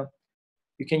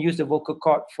 you can use the vocal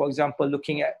cord, for example,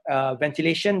 looking at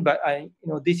ventilation. But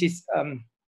this is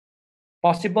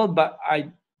possible, but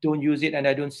I don't use it, and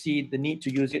I don't see the need to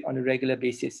use it on a regular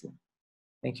basis.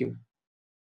 Thank you.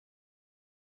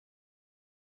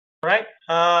 All right.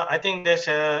 I think there's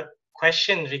a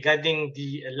question regarding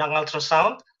the lung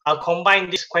ultrasound. I'll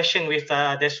combine this question with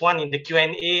there's one in the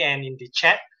Q&A and in the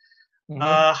chat.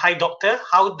 Hi, doctor.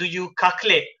 How do you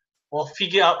calculate or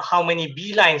figure out how many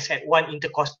B lines at one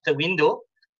intercostal window?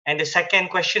 And the second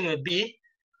question would be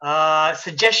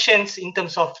suggestions in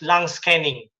terms of lung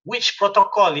scanning. Which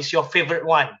protocol is your favorite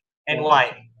one and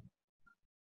why?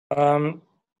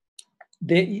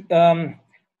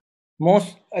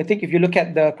 Most, I think, if you look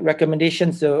at the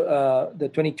recommendations, the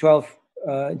 2012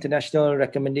 international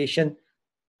recommendation,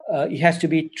 it has to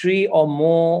be 3 or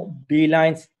more B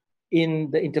lines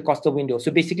in the intercostal window. So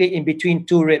basically, in between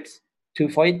two ribs,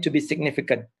 for it to be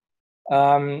significant.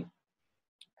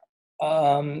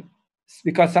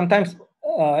 Because sometimes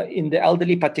in the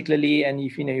elderly, particularly, and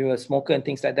if you're a smoker and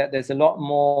things like that, there's a lot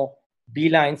more B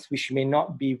lines which may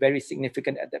not be very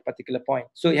significant at that particular point.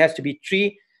 So it has to be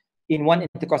 3 in one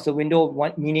intercostal window,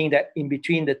 meaning that in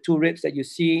between the two ribs that you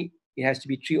see, it has to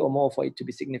be 3 or more for it to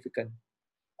be significant.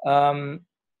 What's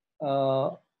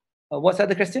the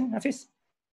other question, Hafiz?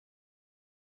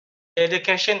 The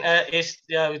question is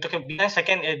we're talking B line.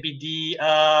 Second, it'd be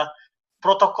the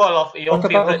protocol of your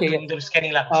favorite window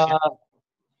scanning lungs.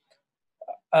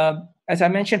 As I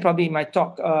mentioned probably in my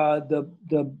talk,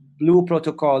 the blue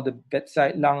protocol, the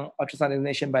bedside lung ultrasound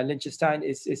examination by Liechtenstein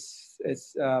is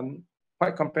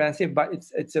quite comprehensive, but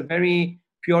it's a very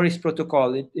purist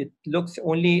protocol. It looks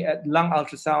only at lung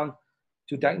ultrasound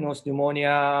to diagnose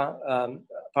pneumonia,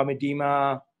 pulmonary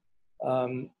edema,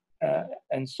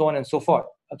 and so on and so forth.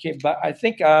 Okay, but I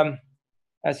think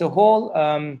as a whole,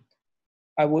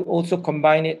 I would also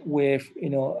combine it with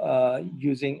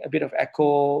using a bit of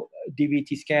echo,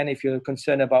 DVT scan if you're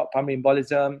concerned about pulmonary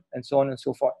embolism, and so on and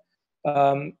so forth.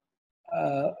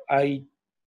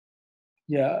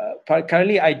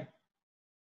 Currently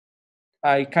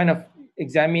I kind of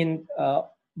examine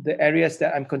the areas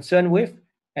that I'm concerned with,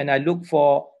 and I look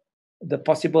for the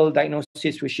possible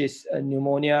diagnosis, which is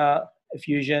pneumonia,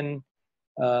 effusion,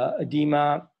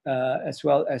 edema, as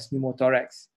well as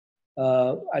pneumothorax.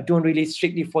 I don't really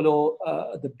strictly follow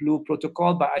the blue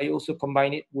protocol, but I also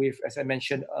combine it with, as I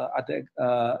mentioned, other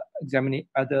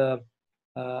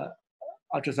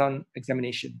ultrasound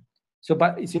examination. So,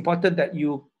 but it's important that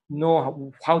you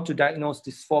know how to diagnose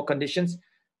these 4 conditions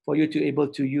for you to be able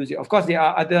to use it. Of course, there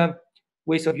are other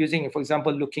ways of using it. For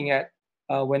example, looking at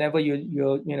whenever you're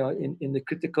in the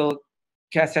critical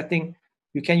care setting,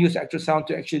 you can use ultrasound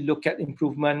to actually look at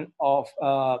improvement of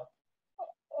the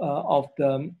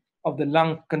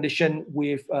lung condition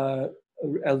with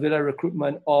alveolar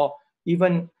recruitment, or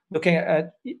even looking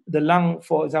at the lung,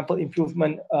 for example,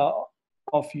 improvement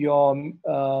of your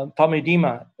pulmonary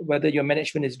edema, whether your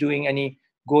management is doing any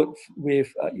good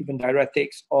with even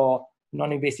diuretics or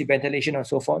non-invasive ventilation and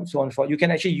so forth and so on and so forth. You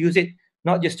can actually use it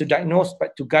not just to diagnose,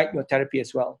 but to guide your therapy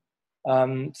as well.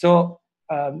 I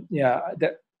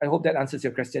hope that answers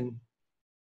your question.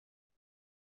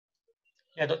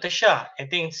 Yeah, Dr. Shah, I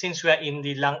think since we are in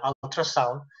the lung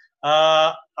ultrasound,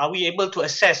 are we able to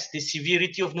assess the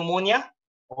severity of pneumonia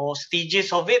or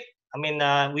stages of it? I mean,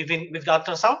 with the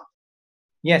ultrasound?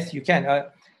 Yes, you can.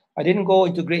 I didn't go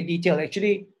into great detail.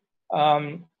 Actually,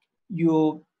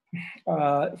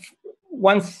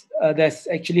 once there's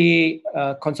actually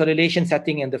a consolidation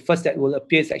setting, and the first that will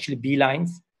appear is actually B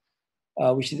lines,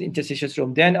 which is interstitial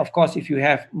room. Then, of course, if you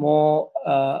have more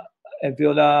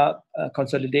alveolar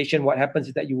consolidation, what happens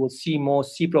is that you will see more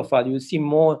C profile. You will see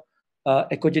more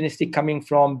echogenicity coming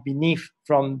from beneath,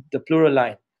 from the pleural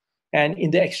line. And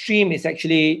in the extreme is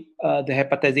actually the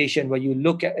hepatization, where you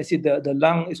look at, the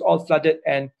lung is all flooded,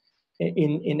 and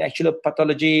in actual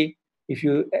pathology, if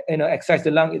you excise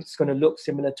the lung, it's going to look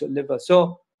similar to a liver.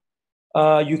 So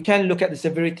you can look at the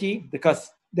severity,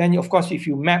 because then, of course, if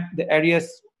you map the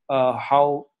areas,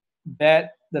 how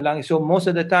bad the lung is. So most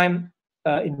of the time,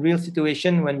 in real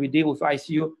situation, when we deal with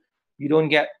ICU, you don't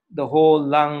get the whole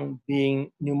lung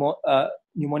being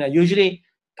pneumonia. Usually,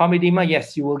 pulmonary edema,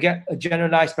 yes, you will get a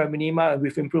generalized pulmonary edema.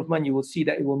 With improvement, you will see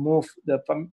that it will move, the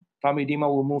pulmonary edema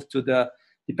will move to the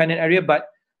dependent area. But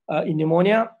in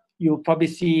pneumonia, you'll probably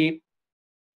see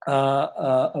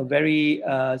a very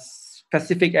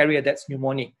specific area that's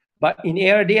pneumonic. But in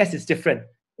ARDS, it's different.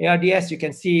 ARDS, you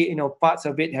can see, parts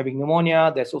of it having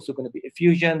pneumonia. There's also going to be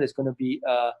effusion. There's going to be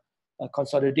a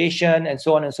consolidation, and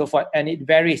so on and so forth. And it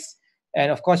varies.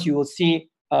 And of course, you will see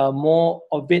more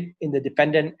of it in the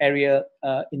dependent area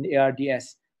in the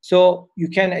ARDS. So you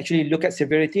can actually look at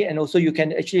severity, and also you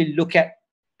can actually look at,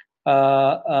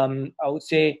 I would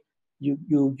say,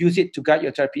 you use it to guide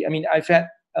your therapy. I mean,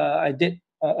 I did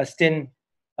a stint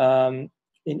in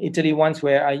Italy once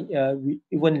where I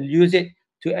even use it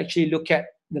to actually look at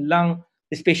lung.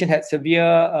 This patient had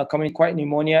severe community-acquired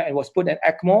pneumonia and was put at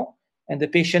ECMO, and the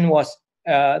patient was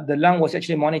the lung was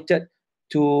actually monitored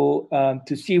to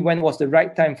see when was the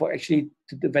right time for actually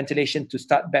the ventilation to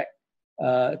start back.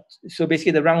 So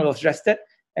basically, the lung was rested,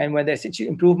 and when there's actually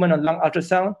improvement on lung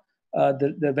ultrasound,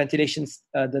 the ventilations,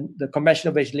 the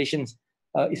conventional ventilations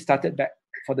is started back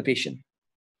for the patient.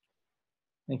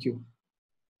 Thank you.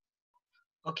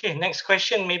 Okay, next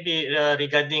question maybe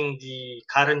regarding the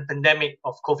current pandemic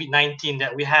of COVID-19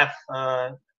 that we have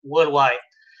worldwide.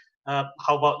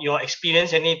 How about your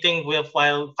experience, anything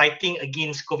while fighting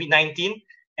against COVID-19?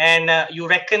 And you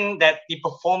reckon that the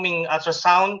performing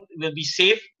ultrasound will be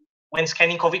safe when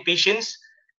scanning COVID patients?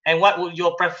 And what would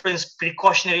your preference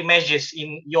precautionary measures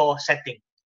in your setting?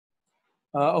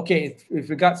 Okay, with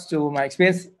regards to my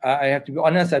experience, I have to be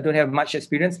honest, I don't have much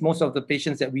experience. Most of the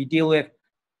patients that we deal with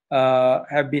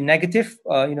have been negative,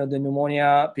 the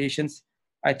pneumonia patients.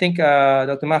 I think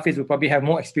Dr. Mafiz will probably have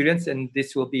more experience, and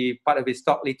this will be part of his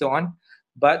talk later on.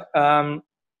 But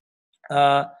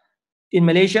in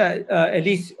Malaysia, at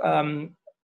least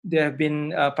there have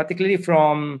been, particularly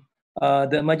from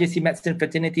the emergency medicine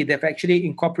fraternity, they've actually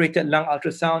incorporated lung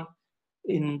ultrasound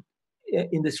in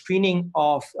the screening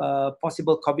of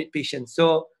possible COVID patients.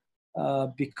 So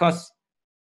because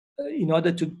in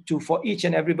order to for each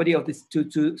and everybody of this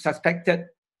to suspected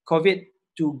COVID,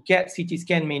 to get CT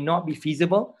scan may not be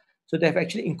feasible. So they've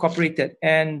actually incorporated,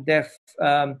 and they've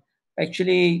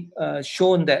actually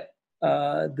shown that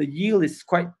the yield is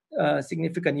quite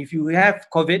significant. If you have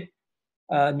COVID,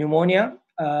 pneumonia,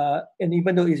 and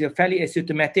even though it's fairly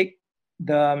asymptomatic,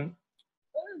 the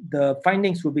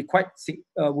findings will be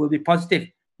will be positive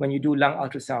when you do lung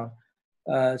ultrasound,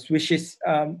 which is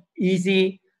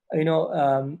easy. It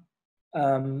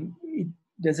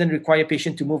doesn't require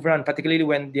patient to move around, particularly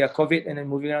when they are COVID and then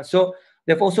moving around. So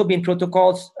there have also been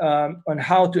protocols on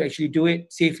how to actually do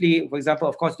it safely. For example,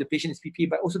 of course, the patient is PPE,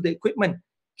 but also the equipment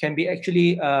can be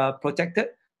actually protected.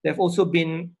 There have also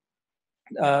been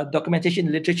documentation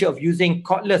in literature of using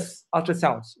cordless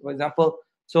ultrasounds, for example.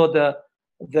 So the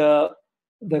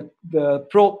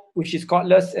probe, which is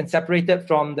cordless and separated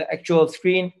from the actual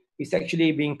screen, is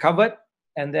actually being covered,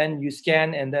 and then you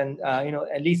scan, and then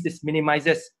at least this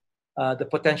minimizes the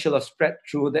potential of spread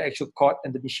through the actual cord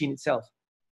and the machine itself.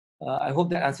 I hope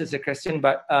that answers the question.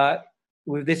 But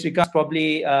with this regards,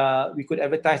 probably we could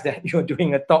advertise that you're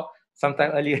doing a talk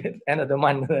sometime earlier at the end of the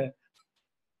month.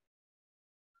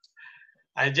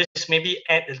 I just maybe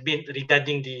add a bit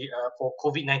regarding the for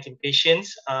COVID-19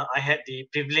 patients. I had the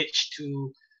privilege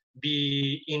to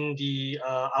be in the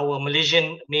our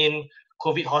Malaysian main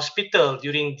COVID hospital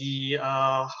during the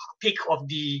peak of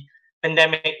the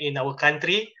pandemic in our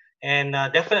country, and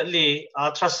definitely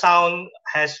ultrasound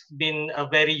has been a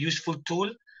very useful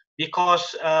tool,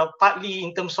 because partly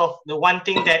in terms of the one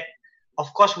thing that,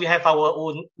 of course, we have our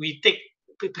own, we take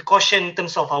precaution in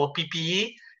terms of our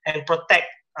PPE and protect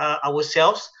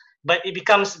ourselves, but it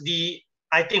becomes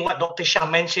I think what Dr. Shah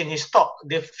mentioned in his talk,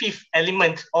 the fifth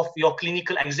element of your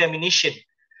clinical examination.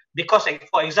 Because,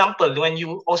 for example, when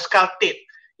you auscultate,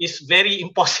 it's very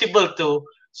impossible to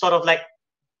sort of like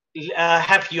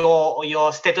have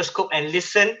your stethoscope and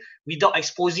listen without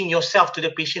exposing yourself to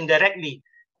the patient directly.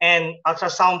 And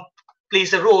ultrasound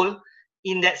plays a role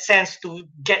in that sense to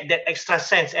get that extra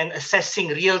sense and assessing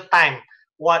real time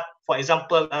what, for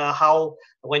example, how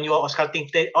when you are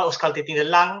auscultating the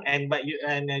lung and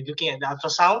looking at the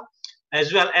ultrasound,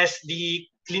 as well as the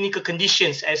clinical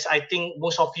conditions, as I think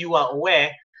most of you are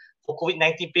aware, for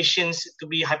COVID-19 patients to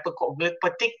be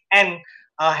hypercoagulatic and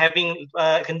having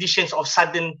conditions of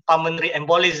sudden pulmonary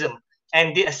embolism,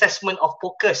 and the assessment of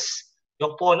focus,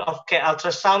 your point of care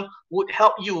ultrasound would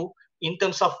help you in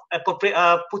terms of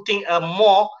putting a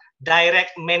more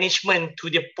direct management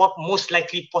to the most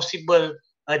likely possible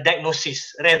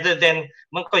diagnosis, rather than,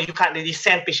 because you can't really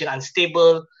send patient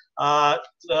unstable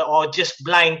or just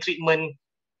blind treatment,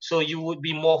 so you would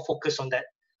be more focused on that.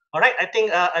 All right, I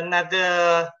think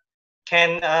another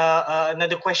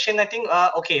question, I think,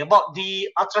 okay, about the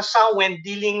ultrasound when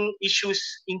dealing issues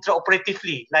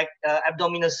intraoperatively, like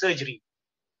abdominal surgery.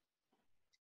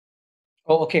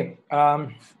 Oh, okay.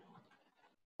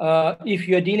 If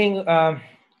you're dealing,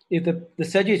 if the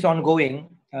surgery is ongoing,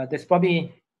 there's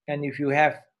probably, and if you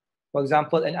have, for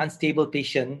example, an unstable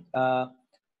patient,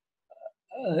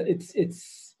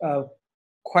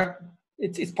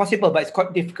 it's possible, but it's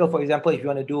quite difficult. For example, if you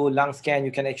want to do lung scan,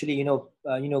 you can actually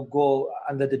go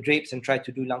under the drapes and try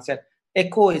to do lung scan.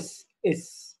 Echo is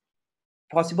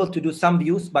possible to do some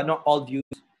views, but not all views.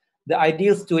 The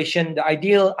ideal situation, the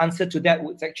ideal answer to that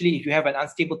was actually, if you have an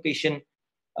unstable patient,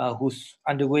 who's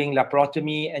undergoing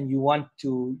laparotomy and you want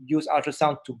to use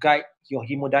ultrasound to guide your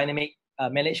hemodynamic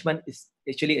management, is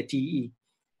actually a TEE.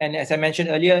 And as I mentioned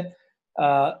earlier,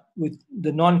 with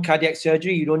the non-cardiac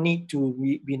surgery, you don't need to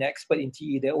be an expert in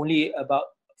TEE. There are only about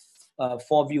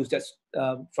 4 views that's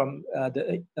from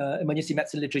the emergency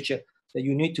medicine literature that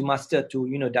you need to master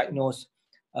to diagnose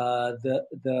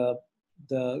the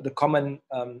common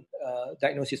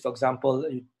diagnosis. For example,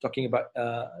 you're talking about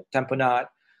tamponade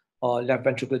or left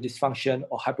ventricular dysfunction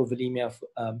or hypovolemia.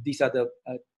 These are the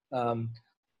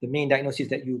main diagnoses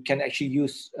that you can actually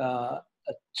use a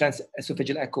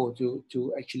transesophageal echo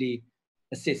to actually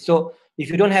assist. So if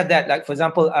you don't have that, like for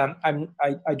example, I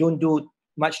don't do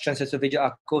much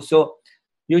transesophageal echo, so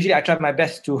usually I try my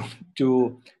best to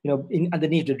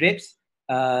underneath the ribs,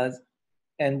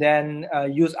 and then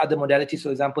use other modalities,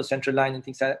 for example, central line and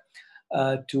things like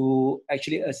that, to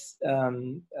actually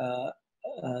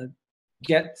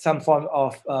get some form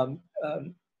of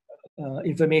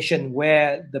information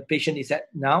where the patient is at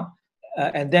now.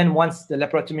 And then once the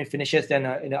laparotomy finishes, then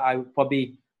I would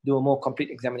probably do a more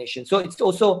complete examination. So it's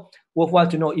also worthwhile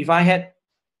to know, if I had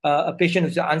a patient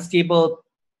who's unstable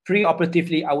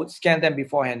pre-operatively, I would scan them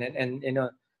beforehand, and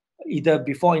either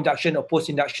before induction or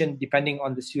post-induction, depending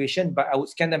on the situation. But I would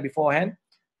scan them beforehand,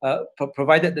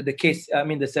 provided that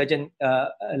the surgeon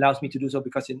allows me to do so,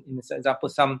 because in example,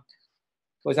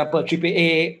 for example,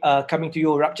 AAA coming to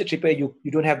you, ruptured AAA,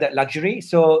 you don't have that luxury.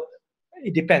 So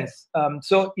it depends.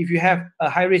 So if you have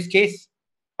a high-risk case,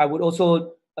 I would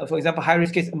also, for example,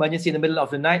 high-risk case emergency in the middle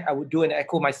of the night, I would do an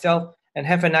echo myself and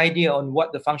have an idea on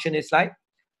what the function is like,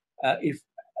 if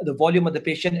the volume of the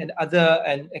patient and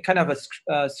kind of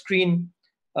screen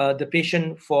the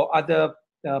patient for other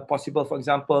possible, for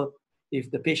example, if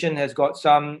the patient has got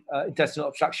some intestinal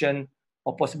obstruction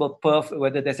or possible perf,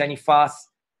 whether there's any FAST,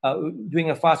 doing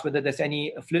a FAST, whether there's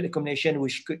any fluid accumulation,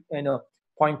 which could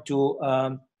point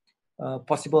to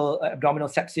possible abdominal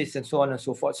sepsis and so on and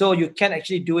so forth. So you can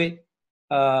actually do it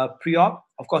pre-op,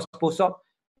 of course, post-op.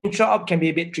 Intra-op can be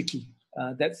a bit tricky.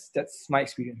 That's my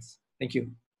experience. Thank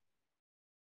you.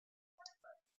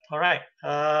 All right.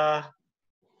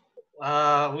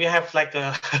 We have like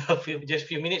just a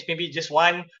few minutes, maybe just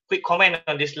one quick comment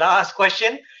on this last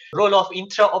question. Role of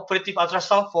intraoperative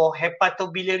ultrasound for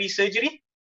hepatobiliary surgery?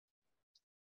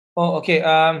 Oh,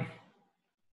 okay.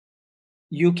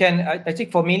 You can, I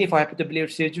think mainly for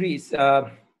hepatobiliary surgery,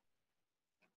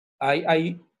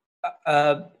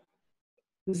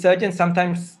 surgeons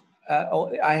sometimes,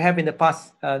 I have in the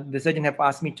past, the surgeon have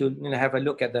asked me to have a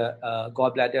look at the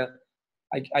gallbladder.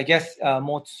 I guess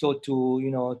more so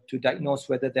to diagnose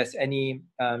whether there's any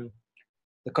the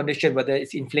condition, whether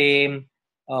it's inflamed,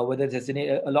 whether there's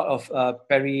a lot of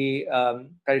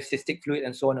pericystic fluid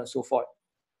and so on and so forth.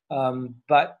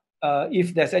 But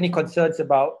if there's any concerns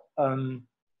about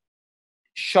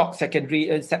shock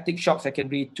secondary, septic shock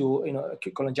secondary to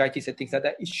acute cholangitis and things like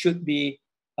that, it should be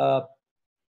a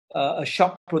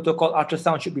shock protocol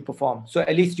ultrasound should be performed. So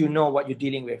at least you know what you're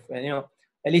dealing with, and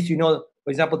at least for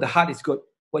example, the heart is good.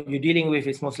 What you're dealing with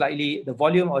is most likely the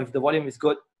volume, or if the volume is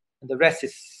good, and the rest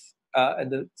is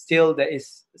still there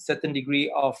is a certain degree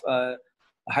of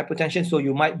hypotension. So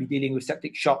you might be dealing with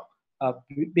septic shock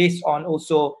based on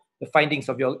also the findings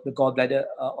of the gallbladder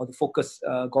or the focus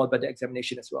gallbladder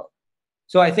examination as well.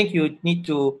 So I think you need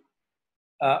to.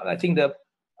 I think the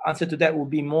answer to that would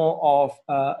be more of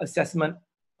assessment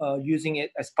using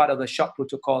it as part of the shock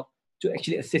protocol to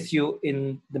actually assist you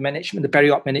in the management, the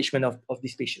peri-op management of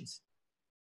these patients.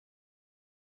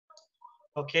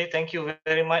 Okay, thank you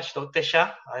very much, Dr.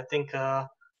 Shah. I think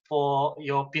for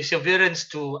your perseverance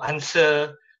to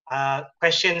answer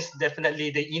questions,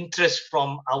 definitely the interest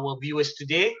from our viewers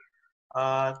today.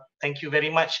 Thank you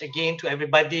very much again to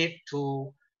everybody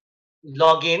to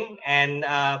log in and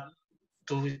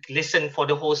to listen for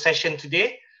the whole session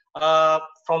today.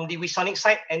 From the Wisonic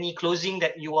side, any closing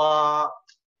that you want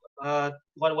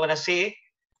to say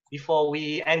before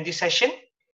we end this session?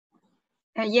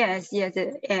 Yes.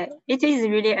 It is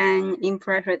really an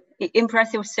impressive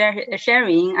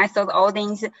sharing. I thought the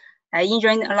audience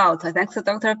enjoyed a lot. Thanks to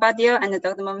Dr. FATHIL and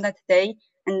Dr. MAMAT today,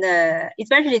 and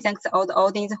especially thanks to all the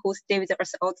audience who stay with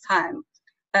us all the time.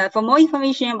 For more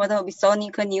information about the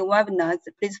Wisonic new webinars,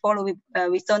 please follow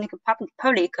Wisonic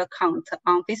public account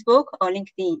on Facebook or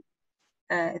LinkedIn.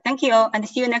 Thank you all, and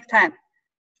see you next time.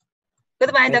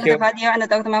 Goodbye, Dr. FATHIL and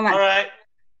Dr. MAMAT. All right.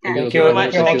 Thank you very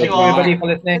much. Thank you all. Everybody for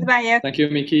listening. Goodbye. Thank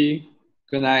you, Mickey.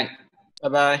 Good night.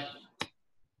 Bye-bye.